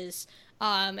ages.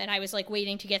 And I was like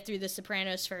waiting to get through The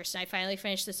Sopranos first, and I finally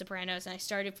finished The Sopranos, and I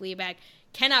started Fleabag.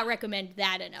 Cannot recommend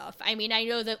that enough. I mean, I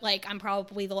know that like I'm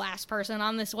probably the last person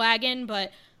on this wagon,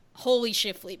 but holy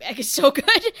shit, Fleabag is so good.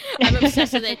 I'm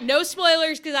obsessed with it. No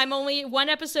spoilers because I'm only one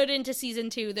episode into season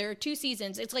 2. There are 2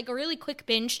 seasons. It's like a really quick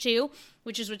binge too,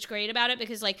 which is what's great about it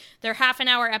because like they're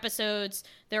half-an-hour episodes.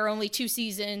 There are only 2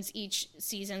 seasons. Each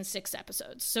season 6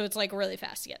 episodes, so it's like really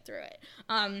fast to get through it.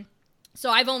 So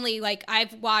I've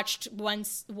watched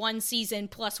one season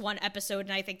plus 1 episode,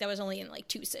 and I think that was only in like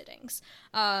 2 sittings.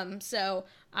 So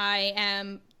I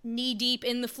am knee deep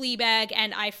in the Fleabag,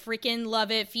 and I freaking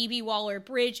love it. Phoebe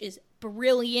Waller-Bridge is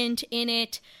brilliant in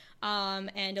it,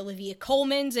 and Olivia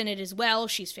Colman's in it as well.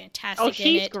 She's fantastic in it. Oh,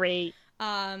 she's great.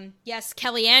 Yes,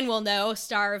 Kellyanne will know,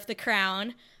 star of The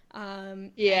Crown.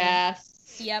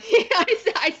 Yes. Yep.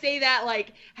 I say that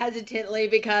like hesitantly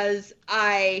because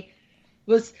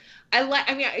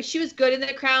she was good in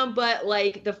The Crown, but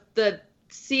like the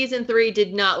season 3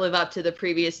 did not live up to the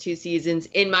previous 2 seasons,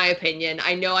 in my opinion.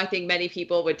 I think many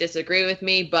people would disagree with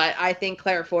me, but I think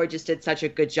Claire Foy just did such a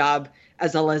good job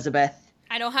as Elizabeth.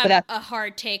 I don't have a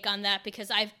hard take on that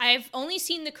because I've only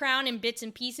seen The Crown in bits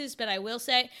and pieces, but I will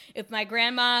say if my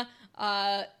grandma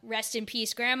Rest in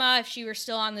peace, Grandma. If she were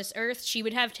still on this earth, she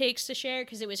would have takes to share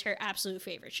because it was her absolute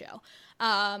favorite show.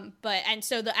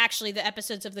 So the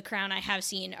episodes of The Crown I have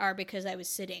seen are because I was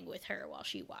sitting with her while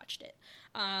she watched it.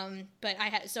 But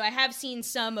I have seen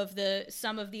some of the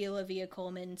Olivia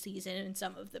Colman season and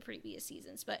some of the previous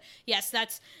seasons. But yes,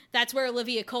 that's where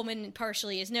Olivia Colman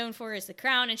partially is known for, is The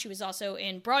Crown, and she was also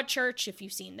in Broadchurch, if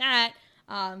you've seen that.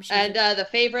 The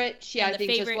Favorite,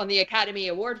 just won the Academy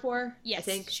Award for. Yes, I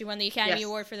think she won the Academy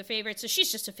Award for The Favorite. So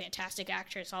she's just a fantastic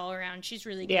actress all around. She's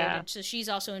really good. And so she's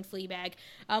also in Fleabag,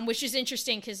 which is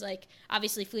interesting because, like,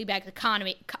 obviously Fleabag's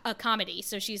a comedy,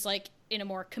 so she's like in a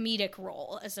more comedic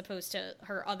role as opposed to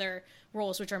her other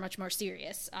roles, which are much more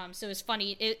serious. So it was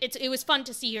funny. It was fun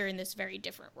to see her in this very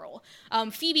different role.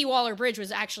 Phoebe Waller-Bridge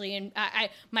was actually in.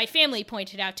 My family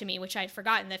pointed out to me, which I had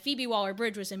forgotten, that Phoebe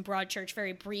Waller-Bridge was in Broadchurch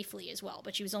very briefly as well,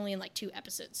 but she was only in like 2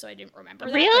 episodes, so I didn't remember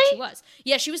that. Really? But she was.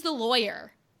 Yeah, she was the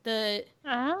lawyer.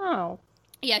 Oh.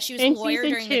 Yeah, she was the lawyer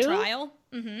during the trial.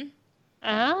 Mm-hmm.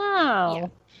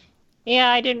 Oh. Yeah,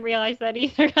 I didn't realize that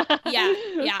either.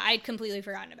 yeah, I'd completely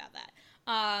forgotten about that.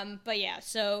 But yeah,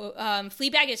 so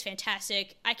Fleabag is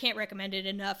fantastic. I can't recommend it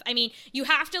enough. I mean, you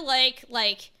have to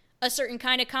like a certain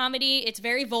kind of comedy. It's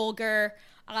very vulgar.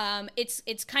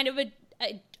 It's kind of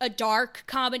a dark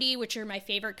comedy, which are my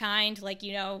favorite kind. Like,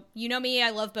 you know me, I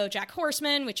love BoJack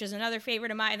Horseman, which is another favorite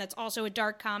of mine. That's also a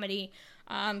dark comedy.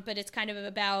 But it's kind of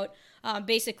about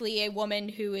basically a woman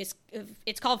who is,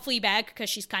 it's called Fleabag because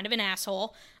she's kind of an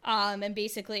asshole. And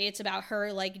basically it's about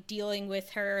her like dealing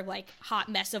with her like hot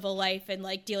mess of a life and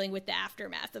like dealing with the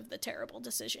aftermath of the terrible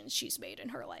decisions she's made in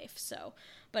her life. So,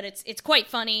 but it's quite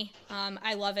funny.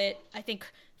 I love it. I think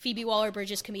Phoebe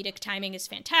Waller-Bridge's comedic timing is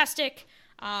fantastic.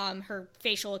 Her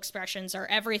facial expressions are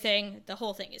everything. The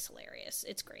whole thing is hilarious.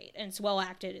 It's great. And it's well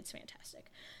acted. It's fantastic.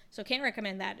 So can't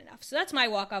recommend that enough. So that's my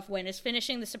walk-off win, is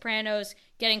finishing The Sopranos,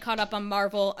 getting caught up on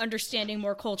Marvel, understanding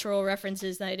more cultural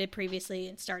references than I did previously,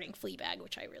 and starting Fleabag,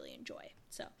 which I really enjoy.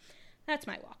 So that's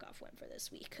my walk-off win for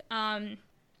this week.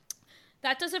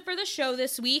 That does it for the show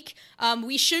this week.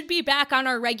 We should be back on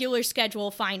our regular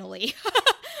schedule finally,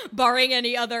 barring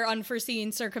any other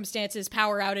unforeseen circumstances,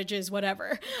 power outages,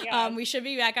 whatever. Yeah. We should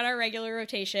be back on our regular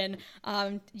rotation.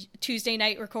 Tuesday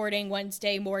night recording,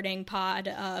 Wednesday morning pod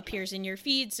appears in your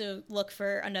feed, so look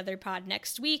for another pod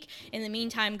next week. In the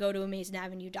meantime, go to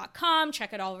AmazingAvenue.com,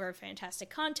 check out all of our fantastic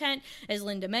content. As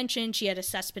Linda mentioned, she had a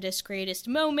Cespedes Greatest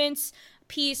Moments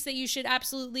piece that you should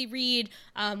absolutely read.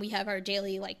 We have our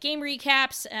daily like game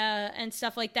recaps and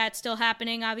stuff like that still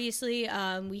happening, obviously.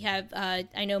 We have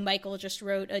I know Michael just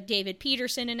wrote a David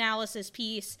Peterson analysis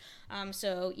piece,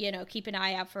 so keep an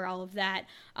eye out for all of that.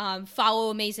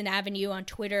 Follow Amazing Avenue on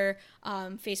Twitter,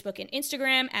 Facebook, and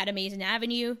Instagram at Amazing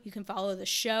Avenue. You can follow the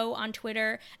show on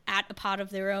Twitter at A Pod of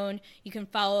Their Own. You can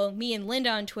follow me and Linda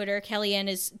on Twitter. Kellyanne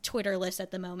is Twitterless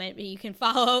at the moment, but you can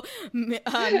follow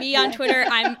me on Twitter.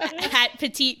 I'm at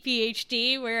Petite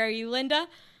PhD. Where are you, Linda?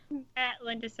 At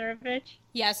Linda Surovich.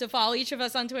 Yeah, so follow each of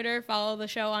us on Twitter, follow the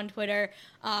show on Twitter.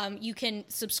 You can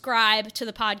subscribe to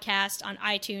the podcast on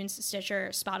iTunes, Stitcher,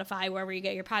 Spotify, wherever you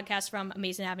get your podcast from.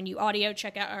 Amazing Avenue Audio.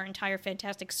 Check out our entire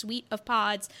fantastic suite of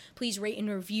pods. Please rate and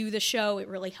review the show. It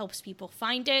really helps people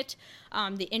find it.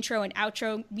 The intro and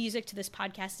outro music to this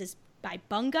podcast is by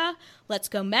Bunga. Let's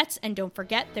go Mets, and don't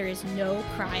forget, there is no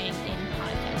crying in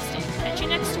podcasting. Catch you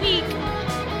next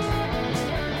week.